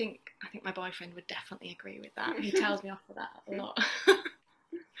I think my boyfriend would definitely agree with that. He tells me off for that a lot.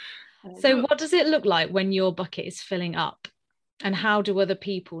 So what does it look like when your bucket is filling up, and how do other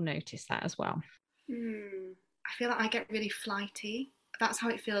people notice that as well? I feel like I get really flighty. That's how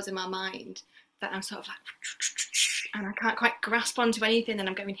it feels in my mind, that I'm sort of like, and I can't quite grasp onto anything, and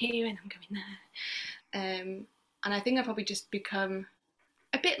I'm going here and I'm going there. And I think I've probably just become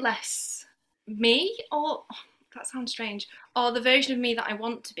a bit less me, or that sounds strange, or the version of me that I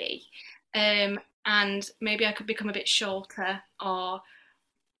want to be. And maybe I could become a bit shorter, or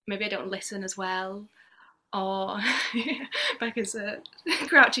maybe I don't listen as well, or Becca's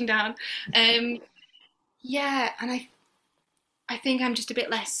crouching down. Yeah, and I think I'm just a bit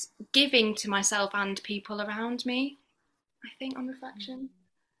less giving to myself and people around me, I think, on reflection.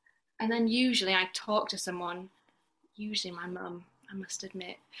 And then usually I talk to someone, usually my mum, I must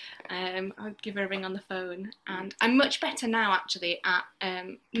admit. I would give her a ring on the phone, and I'm much better now actually at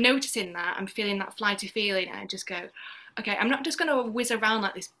noticing that I'm feeling that flighty feeling, and I just go, okay, I'm not just going to whiz around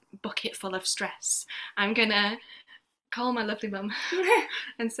like this bucket full of stress. I'm going to call my lovely mum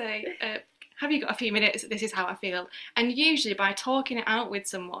and say, have you got a few minutes? This is how I feel. And usually by talking it out with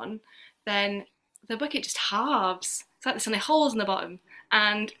someone, then the bucket just halves. It's like there's only holes in the bottom,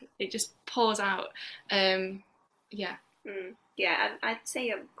 and it just pours out. Yeah. Yeah, I'd say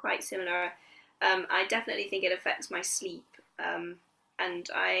I'm quite similar. I definitely think it affects my sleep, and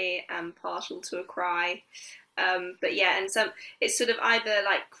I am partial to a cry. But yeah, and it's sort of either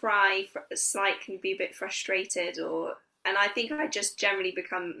like cry, slight can be a bit frustrated, and I think I just generally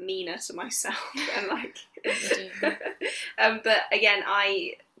become meaner to myself and like. But again,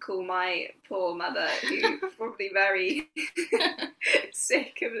 I call my poor mother, who's probably very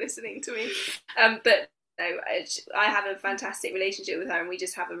sick of listening to me. But no, I have a fantastic relationship with her, and we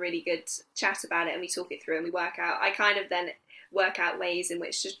just have a really good chat about it, and we talk it through, and we work out. I kind of then work out ways in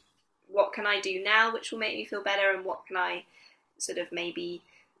which just what can I do now which will make me feel better, and what can I sort of maybe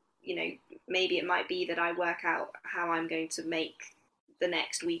it might be that I work out how I'm going to make the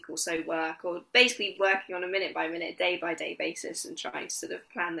next week or so work, or basically working on a minute by minute, day by day basis, and trying to sort of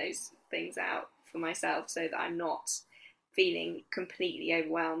plan those things out for myself so that I'm not feeling completely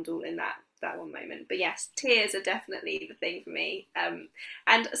overwhelmed all in that one moment. But yes, tears are definitely the thing for me.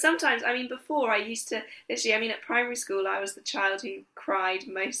 And sometimes, before I used to literally, at primary school, I was the child who cried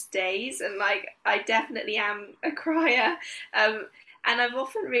most days, and like I definitely am a crier. And I've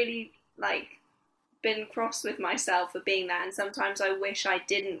often really been cross with myself for being that, and sometimes I wish I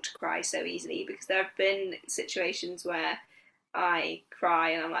didn't cry so easily, because there have been situations where I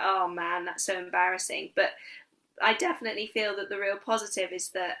cry and I'm like, oh man, that's so embarrassing. But I definitely feel that the real positive is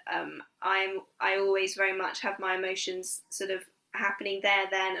that I always very much have my emotions sort of happening there,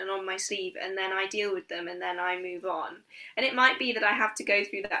 then, and on my sleeve, and then I deal with them, and then I move on. And it might be that I have to go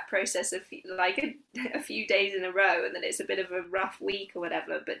through that process of like a few days in a row, and that it's a bit of a rough week or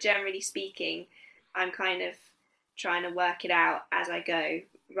whatever. But generally speaking, I'm kind of trying to work it out as I go,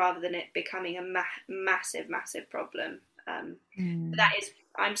 rather than it becoming a massive problem. That is,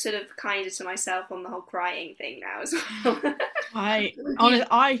 I'm sort of kinder to myself on the whole crying thing now as well.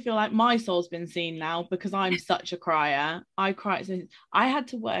 I feel like my soul's been seen now, because I'm such a crier. I cry. So I had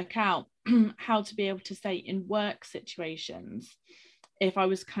to work out how to be able to say in work situations, if I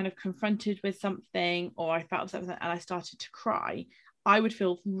was kind of confronted with something, or I felt something and I started to cry, I would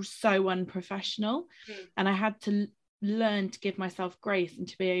feel so unprofessional. And I had to learn to give myself grace, and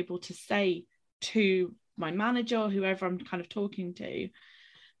to be able to say to my manager or whoever I'm kind of talking to,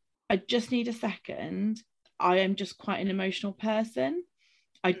 I just need a second. I am just quite an emotional person.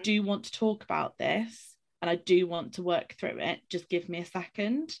 I do want to talk about this, and I do want to work through it. Just give me a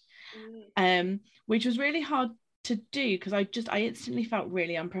second. Which was really hard to do, because I instantly felt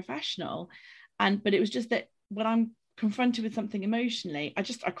really unprofessional. But it was just that when I'm confronted with something emotionally, I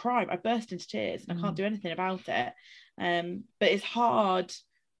cry, I burst into tears, and I can't do anything about it. But it's hard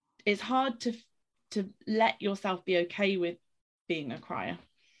to let yourself be okay with being a crier.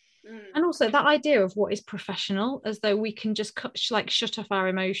 And also that idea of what is professional, as though we can just shut off our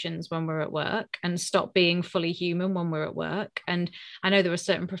emotions when we're at work and stop being fully human when we're at work. And I know there are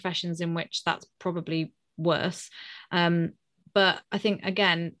certain professions in which that's probably worse. But I think,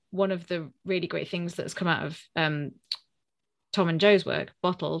 again, one of the really great things that's come out of Tom and Joe's work,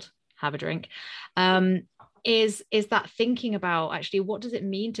 Bottled, have a drink, is that thinking about actually what does it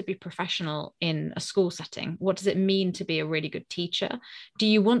mean to be professional in a school setting? What does it mean to be a really good teacher? Do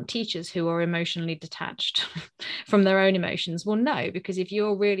you want teachers who are emotionally detached from their own emotions? Well, no, because if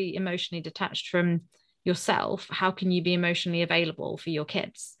you're really emotionally detached from yourself, how can you be emotionally available for your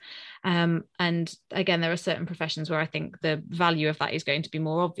kids? And again, there are certain professions where I think the value of that is going to be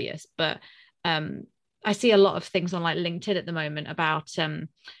more obvious. But I see a lot of things on like LinkedIn at the moment about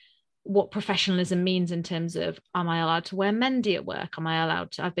what professionalism means in terms of, am I allowed to wear mehndi at work? Am I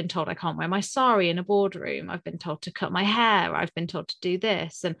allowed to, I've been told I can't wear my sari in a boardroom. I've been told to cut my hair. I've been told to do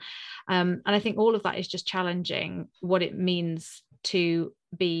this. And I think all of that is just challenging what it means to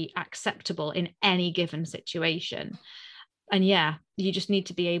be acceptable in any given situation. And yeah, you just need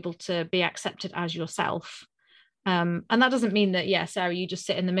to be able to be accepted as yourself. And that doesn't mean that, yeah, Sarah, you just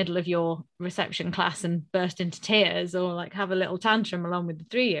sit in the middle of your reception class and burst into tears or like have a little tantrum along with the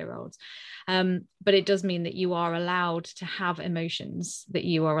 3-year-olds. But it does mean that you are allowed to have emotions, that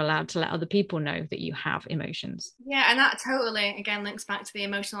you are allowed to let other people know that you have emotions. Yeah, and that totally, again, links back to the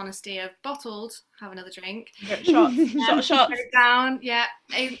emotional honesty of bottled, have another drink. Shots. Put it down, yeah.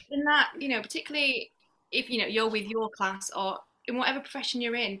 In that, particularly if, you're with your class or in whatever profession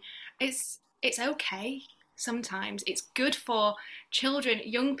you're in, it's okay. Sometimes it's good for children,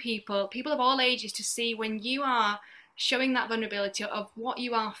 young people of all ages to see when you are showing that vulnerability of what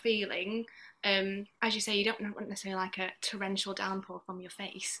you are feeling. As you say, you don't want necessarily like a torrential downpour from your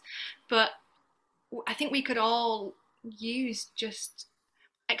face, but I think we could all use just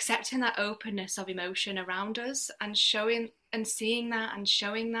accepting that openness of emotion around us and showing and seeing that and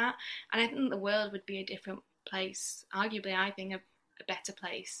showing that. And I think the world would be a different place, arguably, I think a better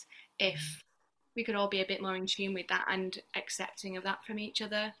place, if we could all be a bit more in tune with that and accepting of that from each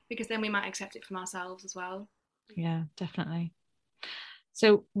other, because then we might accept it from ourselves as well. Yeah, definitely.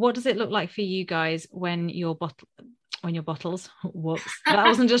 So what does it look like for you guys when your bottles, whoops, that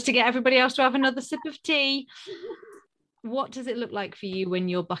wasn't just to get everybody else to have another sip of tea. What does it look like for you when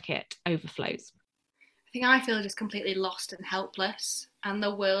your bucket overflows? I think I feel just completely lost and helpless, and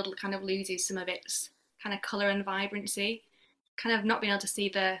the world kind of loses some of its kind of colour and vibrancy, kind of not being able to see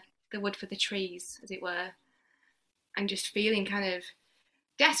the wood for the trees, as it were, and just feeling kind of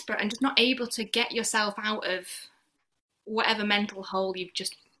desperate and just not able to get yourself out of whatever mental hole you've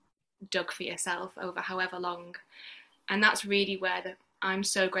just dug for yourself over however long. And that's really where I'm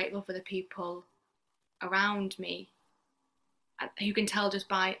so grateful for the people around me who can tell just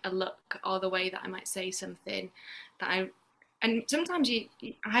by a look or the way that I might say something and sometimes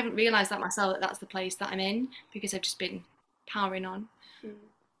I haven't realised that myself, that that's the place that I'm in, because I've just been powering on.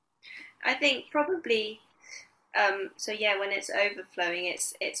 I think probably, so yeah, when it's overflowing,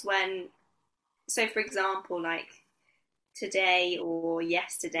 it's when, so for example, like today or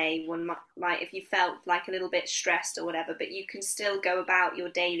yesterday, one might, if you felt like a little bit stressed or whatever, but you can still go about your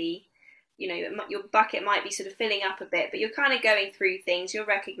daily, your bucket might be sort of filling up a bit, but you're kind of going through things, you're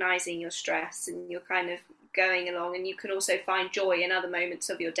recognising your stress and you're kind of going along, and you can also find joy in other moments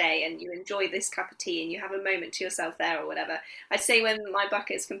of your day, and you enjoy this cup of tea and you have a moment to yourself there or whatever. I'd say when my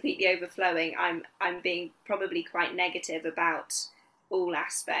bucket's completely overflowing, I'm being probably quite negative about all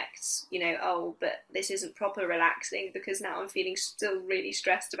aspects, oh, but this isn't proper relaxing because now I'm feeling still really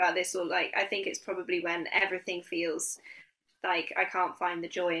stressed about this, or like, I think it's probably when everything feels like I can't find the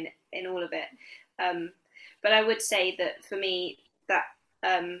joy in all of it. But I would say that for me, that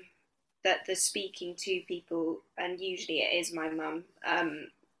that the speaking to people, and usually it is my mum,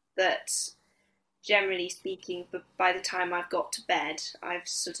 that generally speaking, by the time I've got to bed, I've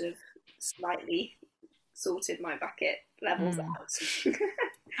sort of slightly sorted my bucket levels out.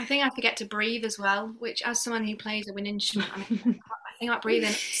 I think I forget to breathe as well, which, as someone who plays a wind instrument, I think about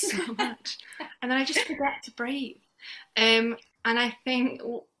breathing so much, and then I just forget to breathe. And I think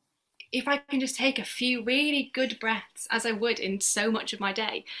if I can just take a few really good breaths, as I would in so much of my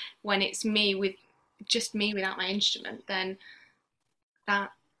day, when it's me without my instrument, then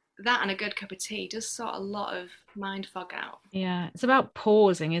that and a good cup of tea does sort a lot of mind fog out. Yeah, it's about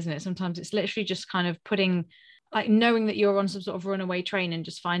pausing, isn't it? Sometimes it's literally just kind of putting, like, knowing that you're on some sort of runaway train and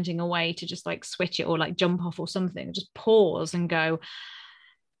just finding a way to just like switch it or like jump off or something, just pause and go,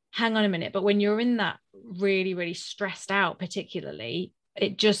 hang on a minute. But when you're in that really, really stressed out, particularly,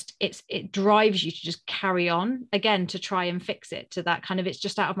 it drives you to just carry on again, to try and fix it, to that kind of, it's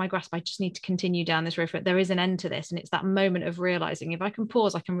just out of my grasp, I just need to continue down this road, there is an end to this. And it's that moment of realizing, if I can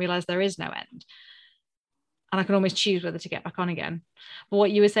pause, I can realize there is no end, and I can almost choose whether to get back on again. But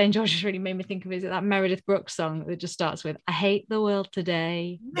what you were saying, George, just really made me think of, is it that Meredith Brooks song that just starts with, I hate the world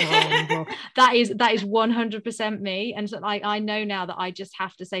today. That is 100% me. And so, like, I know now that I just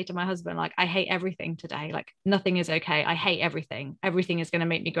have to say to my husband, like, I hate everything today. Like, nothing is okay. I hate everything. Everything is going to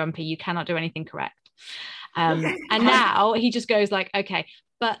make me grumpy. You cannot do anything correct. And now he just goes like, okay,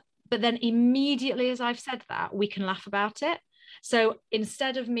 but then immediately as I've said that, we can laugh about it. So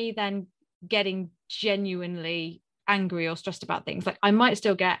instead of me then getting genuinely angry or stressed about things, like, I might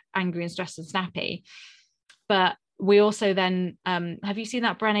still get angry and stressed and snappy, but we also then have you seen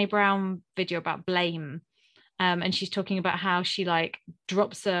that Brené Brown video about blame? and she's talking about how she like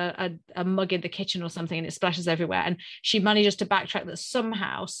drops a mug in the kitchen or something and it splashes everywhere, and she manages to backtrack that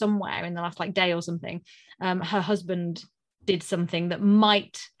somehow, somewhere in the last like day or something, her husband did something that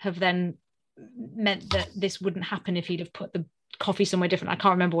might have then meant that this wouldn't happen if he'd have put the coffee somewhere different. I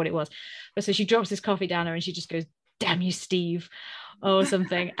can't remember what it was, but so she drops this coffee down her and she just goes, "Damn you, Steve," or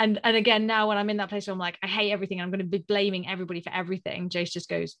something. And again, now when I'm in that place where I'm like, I hate everything, I'm going to be blaming everybody for everything, Jace just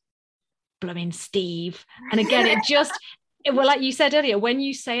goes, "Blooming Steve." And again, well, like you said earlier, when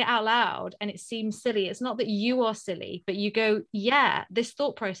you say it out loud and it seems silly, it's not that you are silly, but you go, yeah, this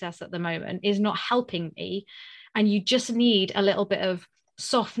thought process at the moment is not helping me, and you just need a little bit of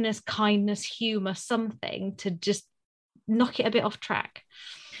softness, kindness, humor, something to just knock it a bit off track.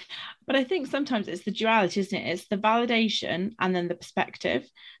 But I think sometimes it's the duality, isn't it? It's the validation and then the perspective.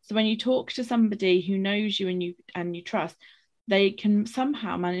 So when you talk to somebody who knows you and you trust, they can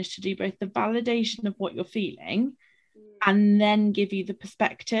somehow manage to do both the validation of what you're feeling and then give you the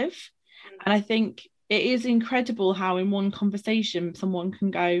perspective. And I think it is incredible how in one conversation someone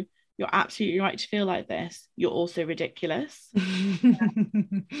can go, "You're absolutely right to feel like this. You're also ridiculous."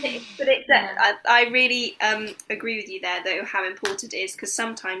 But I really agree with you there, though, how important it is, because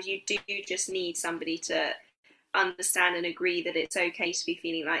sometimes you do just need somebody to understand and agree that it's okay to be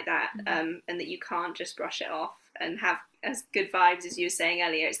feeling like that, and that you can't just brush it off and have as good vibes as you were saying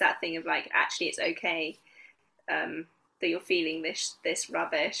earlier. It's that thing of like, actually, it's okay that you're feeling this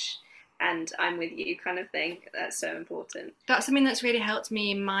rubbish, and I'm with you kind of thing. That's so important. That's something that's really helped me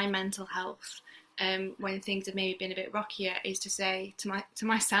in my mental health. When things have maybe been a bit rockier, is to say to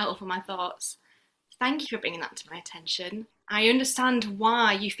myself and my thoughts, "Thank you for bringing that to my attention. I understand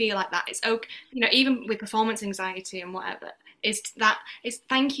why you feel like that. It's okay." Even with performance anxiety and whatever, is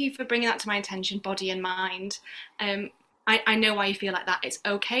thank you for bringing that to my attention, body and mind. I know why you feel like that. It's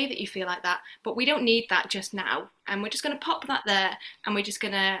okay that you feel like that, but we don't need that just now. And we're just going to pop that there, and we're just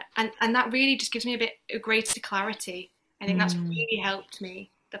going to, and that really just gives me a bit of greater clarity. I think that's really helped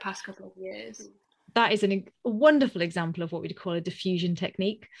me the past couple of years. That is a wonderful example of what we'd call a diffusion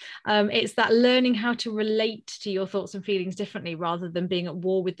technique. It's that learning how to relate to your thoughts and feelings differently rather than being at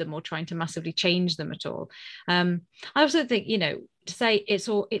war with them or trying to massively change them at all. I also think, to say it's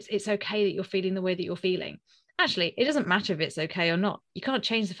okay that you're feeling the way that you're feeling. Actually, it doesn't matter if it's okay or not. You can't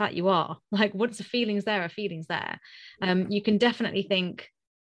change the fact you are. Like, once a feeling's there, a feeling's there. You can definitely think,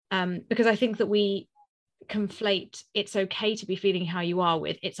 because I think that we conflate it's okay to be feeling how you are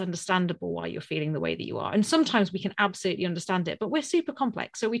with it's understandable why you're feeling the way that you are. And sometimes we can absolutely understand it, but we're super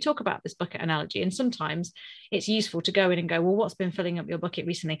complex. So we talk about this bucket analogy, and sometimes it's useful to go in and go, well, what's been filling up your bucket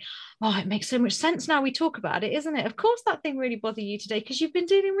recently? Oh, it makes so much sense now we talk about it, isn't it? Of course that thing really bothered you today because you've been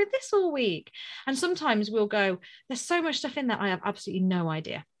dealing with this all week. And sometimes we'll go, there's so much stuff in there I have absolutely no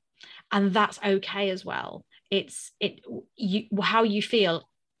idea. And that's okay as well. How you feel,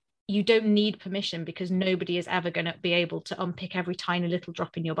 you don't need permission, because nobody is ever going to be able to unpick every tiny little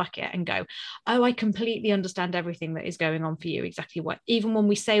drop in your bucket and go, oh, I completely understand everything that is going on for you. Exactly what, even when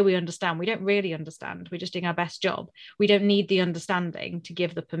we say we understand, we don't really understand. We're just doing our best job. We don't need the understanding to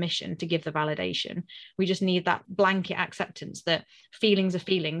give the permission, to give the validation. We just need that blanket acceptance that feelings are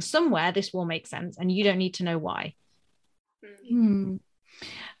feelings. Somewhere this will make sense, and you don't need to know why.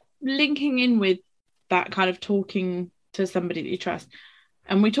 Linking in with that kind of talking to somebody that you trust,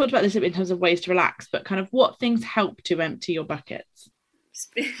 and we talked about this in terms of ways to relax, but kind of what things help to empty your buckets?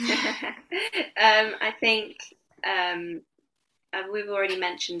 I think we've already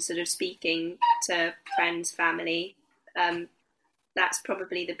mentioned sort of speaking to friends, family. That's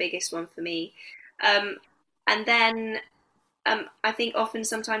probably the biggest one for me. And then I think often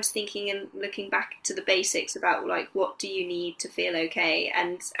sometimes thinking and looking back to the basics about like, what do you need to feel okay?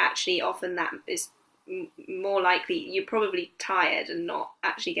 And actually often that is more likely you're probably tired and not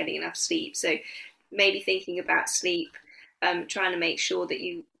actually getting enough sleep. So maybe thinking about sleep, trying to make sure that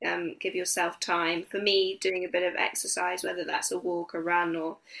you give yourself time. For me, doing a bit of exercise, whether that's a walk, a run,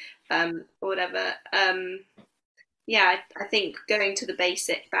 or whatever. I think going to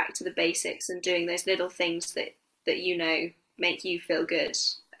back to the basics, and doing those little things that make you feel good.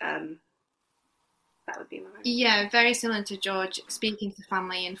 That would be my mind. Yeah, very similar to George. Speaking to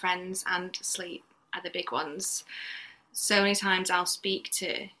family and friends and sleep are the big ones. So many times I'll speak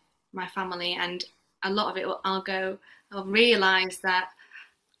to my family, and a lot of it I'll realise that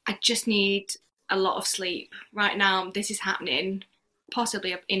I just need a lot of sleep. Right now, this is happening,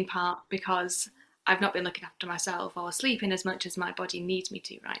 possibly in part because I've not been looking after myself or sleeping as much as my body needs me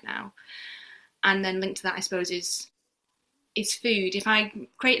to right now. And then linked to that, I suppose, is food. If I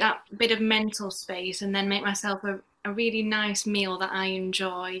create that bit of mental space and then make myself a really nice meal that I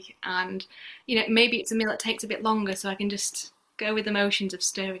enjoy, and maybe it's a meal that takes a bit longer, so I can just go with the motions of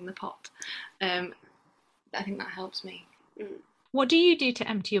stirring the pot. I think that helps me. What do you do to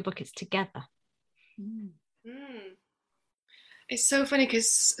empty your buckets together? It's so funny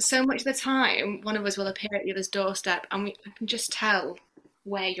because so much of the time one of us will appear at the other's doorstep and I can just tell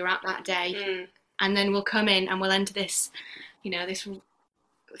where you're at that day, and then we'll come in and we'll enter this this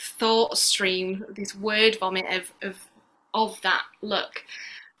thought stream, this word vomit of that look,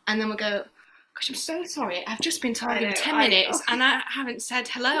 and then we'll go, gosh, I'm so sorry, I've just been talking 10 minutes and I haven't said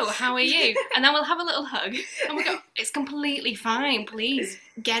hello, how are you? And then we'll have a little hug and we'll go, it's completely fine, please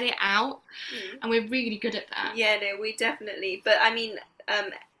get it out. And we're really good at that. Yeah, no, we definitely, but I mean,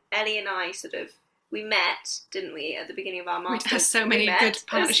 Ellie and I we met, didn't we, at the beginning of our masters? As so many good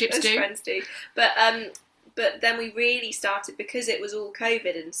partnerships as friends do. But then we really started, because it was all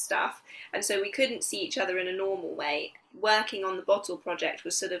COVID and stuff, and so we couldn't see each other in a normal way. Working on the bottle project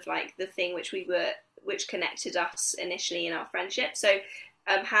was sort of like the thing which connected us initially in our friendship. So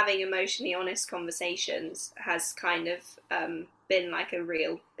having emotionally honest conversations has kind of been like a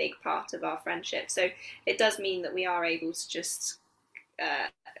real big part of our friendship. So it does mean that we are able to just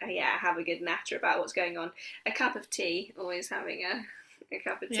have a good natter about what's going on. A cup of tea, always having a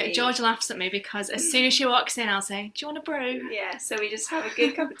cup of tea. Yeah, George laughs at me because as soon as she walks in, I'll say, do you want a brew? Yeah, so we just have a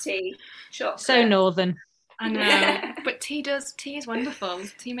good cup of tea. Chocolate. So northern. I know, but tea is wonderful.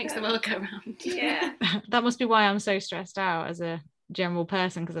 Tea makes the world go round. Yeah. That must be why I'm so stressed out as a general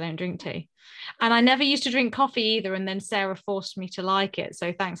person, because I don't drink tea. And I never used to drink coffee either, and then Sarah forced me to like it.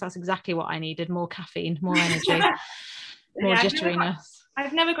 So thanks, that's exactly what I needed. More caffeine, more energy, more jitteriness.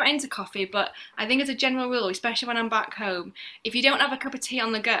 I've never got into coffee, but I think as a general rule, especially when I'm back home, if you don't have a cup of tea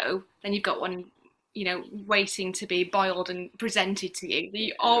on the go, then you've got one, waiting to be boiled and presented to you.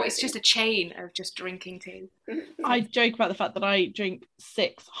 It's just a chain of just drinking tea. I joke about the fact that I drink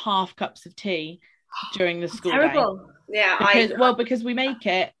 6 half cups of tea during the school Terrible. day. Yeah, because we make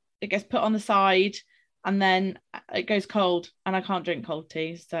it gets put on the side and then it goes cold, and I can't drink cold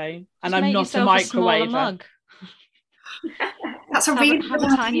tea. So, and just I'm not a microwaver. Mug. That's a really have a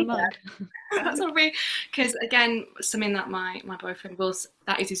tiny mug. That's a really, because again, something that my boyfriend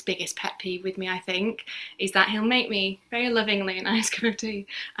that is his biggest pet peeve with me, I think, is that he'll make me very lovingly a nice cup of tea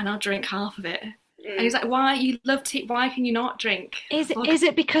and I'll drink half of it. And he's like, why, you love tea, why can you not drink? Is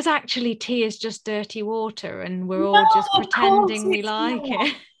it because actually tea is just dirty water and we're all just pretending we like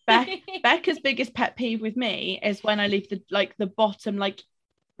it? Becca's biggest pet peeve with me is when I leave the bottom like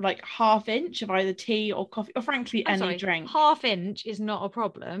half inch of either tea or coffee, or frankly any drink. Half inch is not a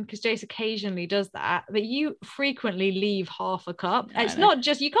problem because Jace occasionally does that, but you frequently leave half a cup. It's not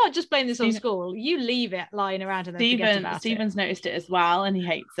just, you can't just blame this on school. You leave it lying around and then forget about it. Stephen's noticed it as well and he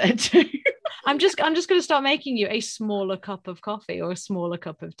hates it too. I'm just going to start making you a smaller cup of coffee or a smaller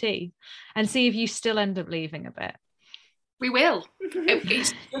cup of tea and see if you still end up leaving a bit. We will.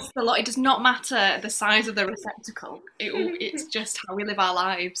 It's just a lot. It does not matter the size of the receptacle. It's just how we live our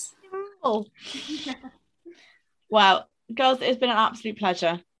lives. Well, girls, it's been an absolute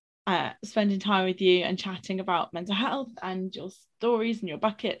pleasure spending time with you and chatting about mental health and your stories and your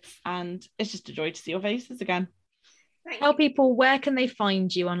buckets. And it's just a joy to see your faces again. Tell people, where can they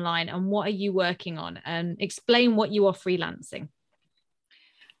find you online and what are you working on? And explain what you are freelancing.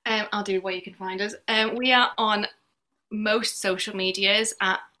 I'll do where you can find us. We are on most social medias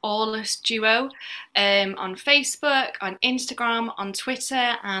at Aulus Duo, on Facebook, on Instagram, on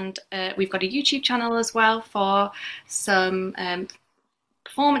Twitter, and we've got a YouTube channel as well for some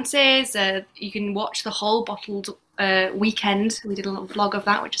performances. You can watch the whole bottled weekend. We did a little vlog of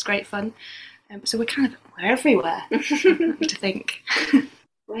that, which is great fun. So we're everywhere. To think.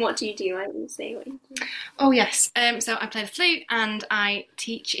 And what do you do? I didn't say what you do. Oh yes, so I play the flute and I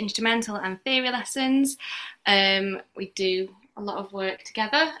teach instrumental and theory lessons. We do a lot of work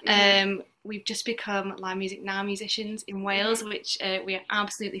together. We've just become Live Music Now musicians in Wales, which we are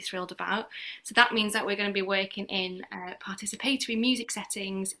absolutely thrilled about. So that means that we're going to be working in participatory music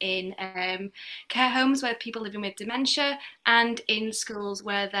settings in care homes where people living with dementia and in schools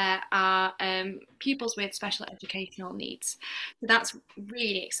where there are pupils with special educational needs. So that's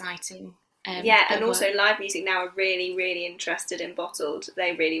really exciting. And also Live Music Now are really, really interested in bottled.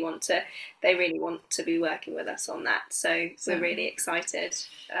 They really want to be working with us on that. So we're really excited.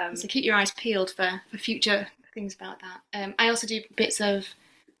 So keep your eyes peeled for future things about that. I also do bits of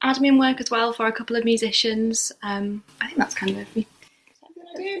admin work as well for a couple of musicians. I think that's kind of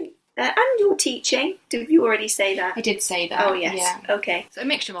everything. And you're teaching. Did you already say that? I did say that. Oh, yes. Yeah. Okay. So a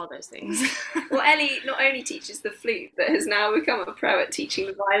mixture of all those things. Well, Ellie not only teaches the flute, but has now become a pro at teaching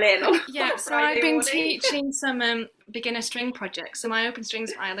the violin. On Yeah, on so Friday I've been morning. teaching some beginner string projects. So my open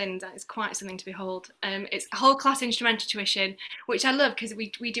strings violin, that is quite something to behold. It's a whole class instrumental tuition, which I love because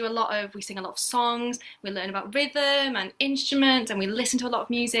we sing a lot of songs, we learn about rhythm and instruments, and we listen to a lot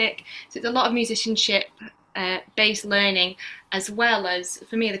of music. So it's a lot of musicianship based learning, as well as,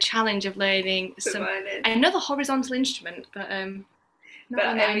 for me, the challenge of learning another horizontal instrument, but But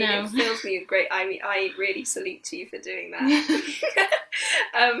I mean, know. it fills me with great. I mean, I really salute to you for doing that.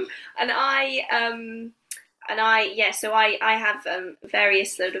 So I have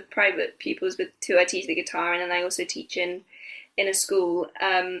various sort of private pupils who I teach the guitar, and then I also teach in a school,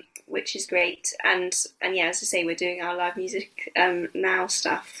 which is great. And yeah, as I say, we're doing our live music now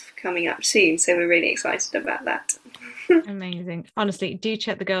stuff coming up soon, so we're really excited about that. Amazing. Honestly, do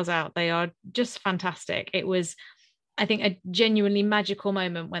check the girls out. They are just fantastic. It was, I think, a genuinely magical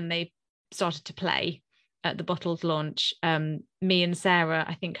moment when they started to play at the Bottled launch. Me and Sarah,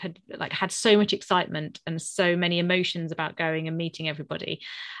 I think, had so much excitement and so many emotions about going and meeting everybody.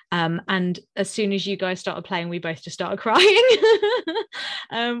 And as soon as you guys started playing, we both just started crying.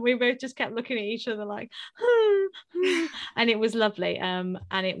 We both just kept looking at each other like, and it was lovely. And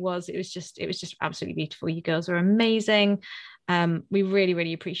it was just absolutely beautiful. You girls are amazing. We really,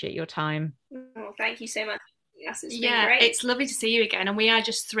 really appreciate your time. Oh, thank you so much. Yes, it's been Yeah, great. it's lovely to see you again, and we are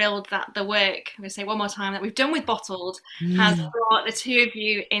just thrilled that the work, I'm going to say one more time, that we've done with Bottled has brought the two of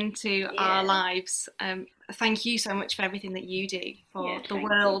you into our lives. Thank you so much for everything that you do for the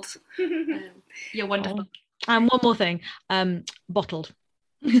world. You're wonderful. And one more thing, Bottled.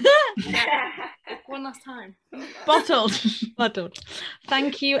 One last time. Bottled.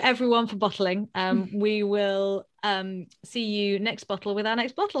 Thank you everyone for bottling. We will see you next bottle with our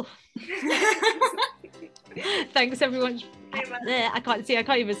next bottle. Thanks everyone. I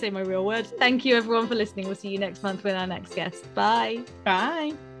can't even say my real words. Thank you everyone for listening. We'll see you next month with our next guest. Bye.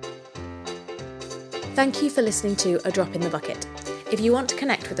 Thank you for listening to A Drop in the Bucket. If you want to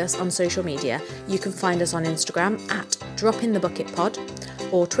connect with us on social media, you can find us on Instagram at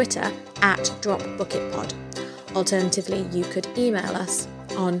DropInTheBucketPod or Twitter at DropBucketPod. Alternatively, you could email us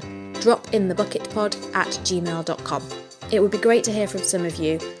on dropinthebucketpod@gmail.com. It would be great to hear from some of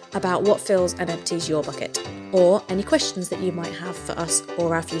you about what fills and empties your bucket, or any questions that you might have for us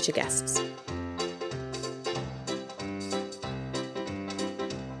or our future guests.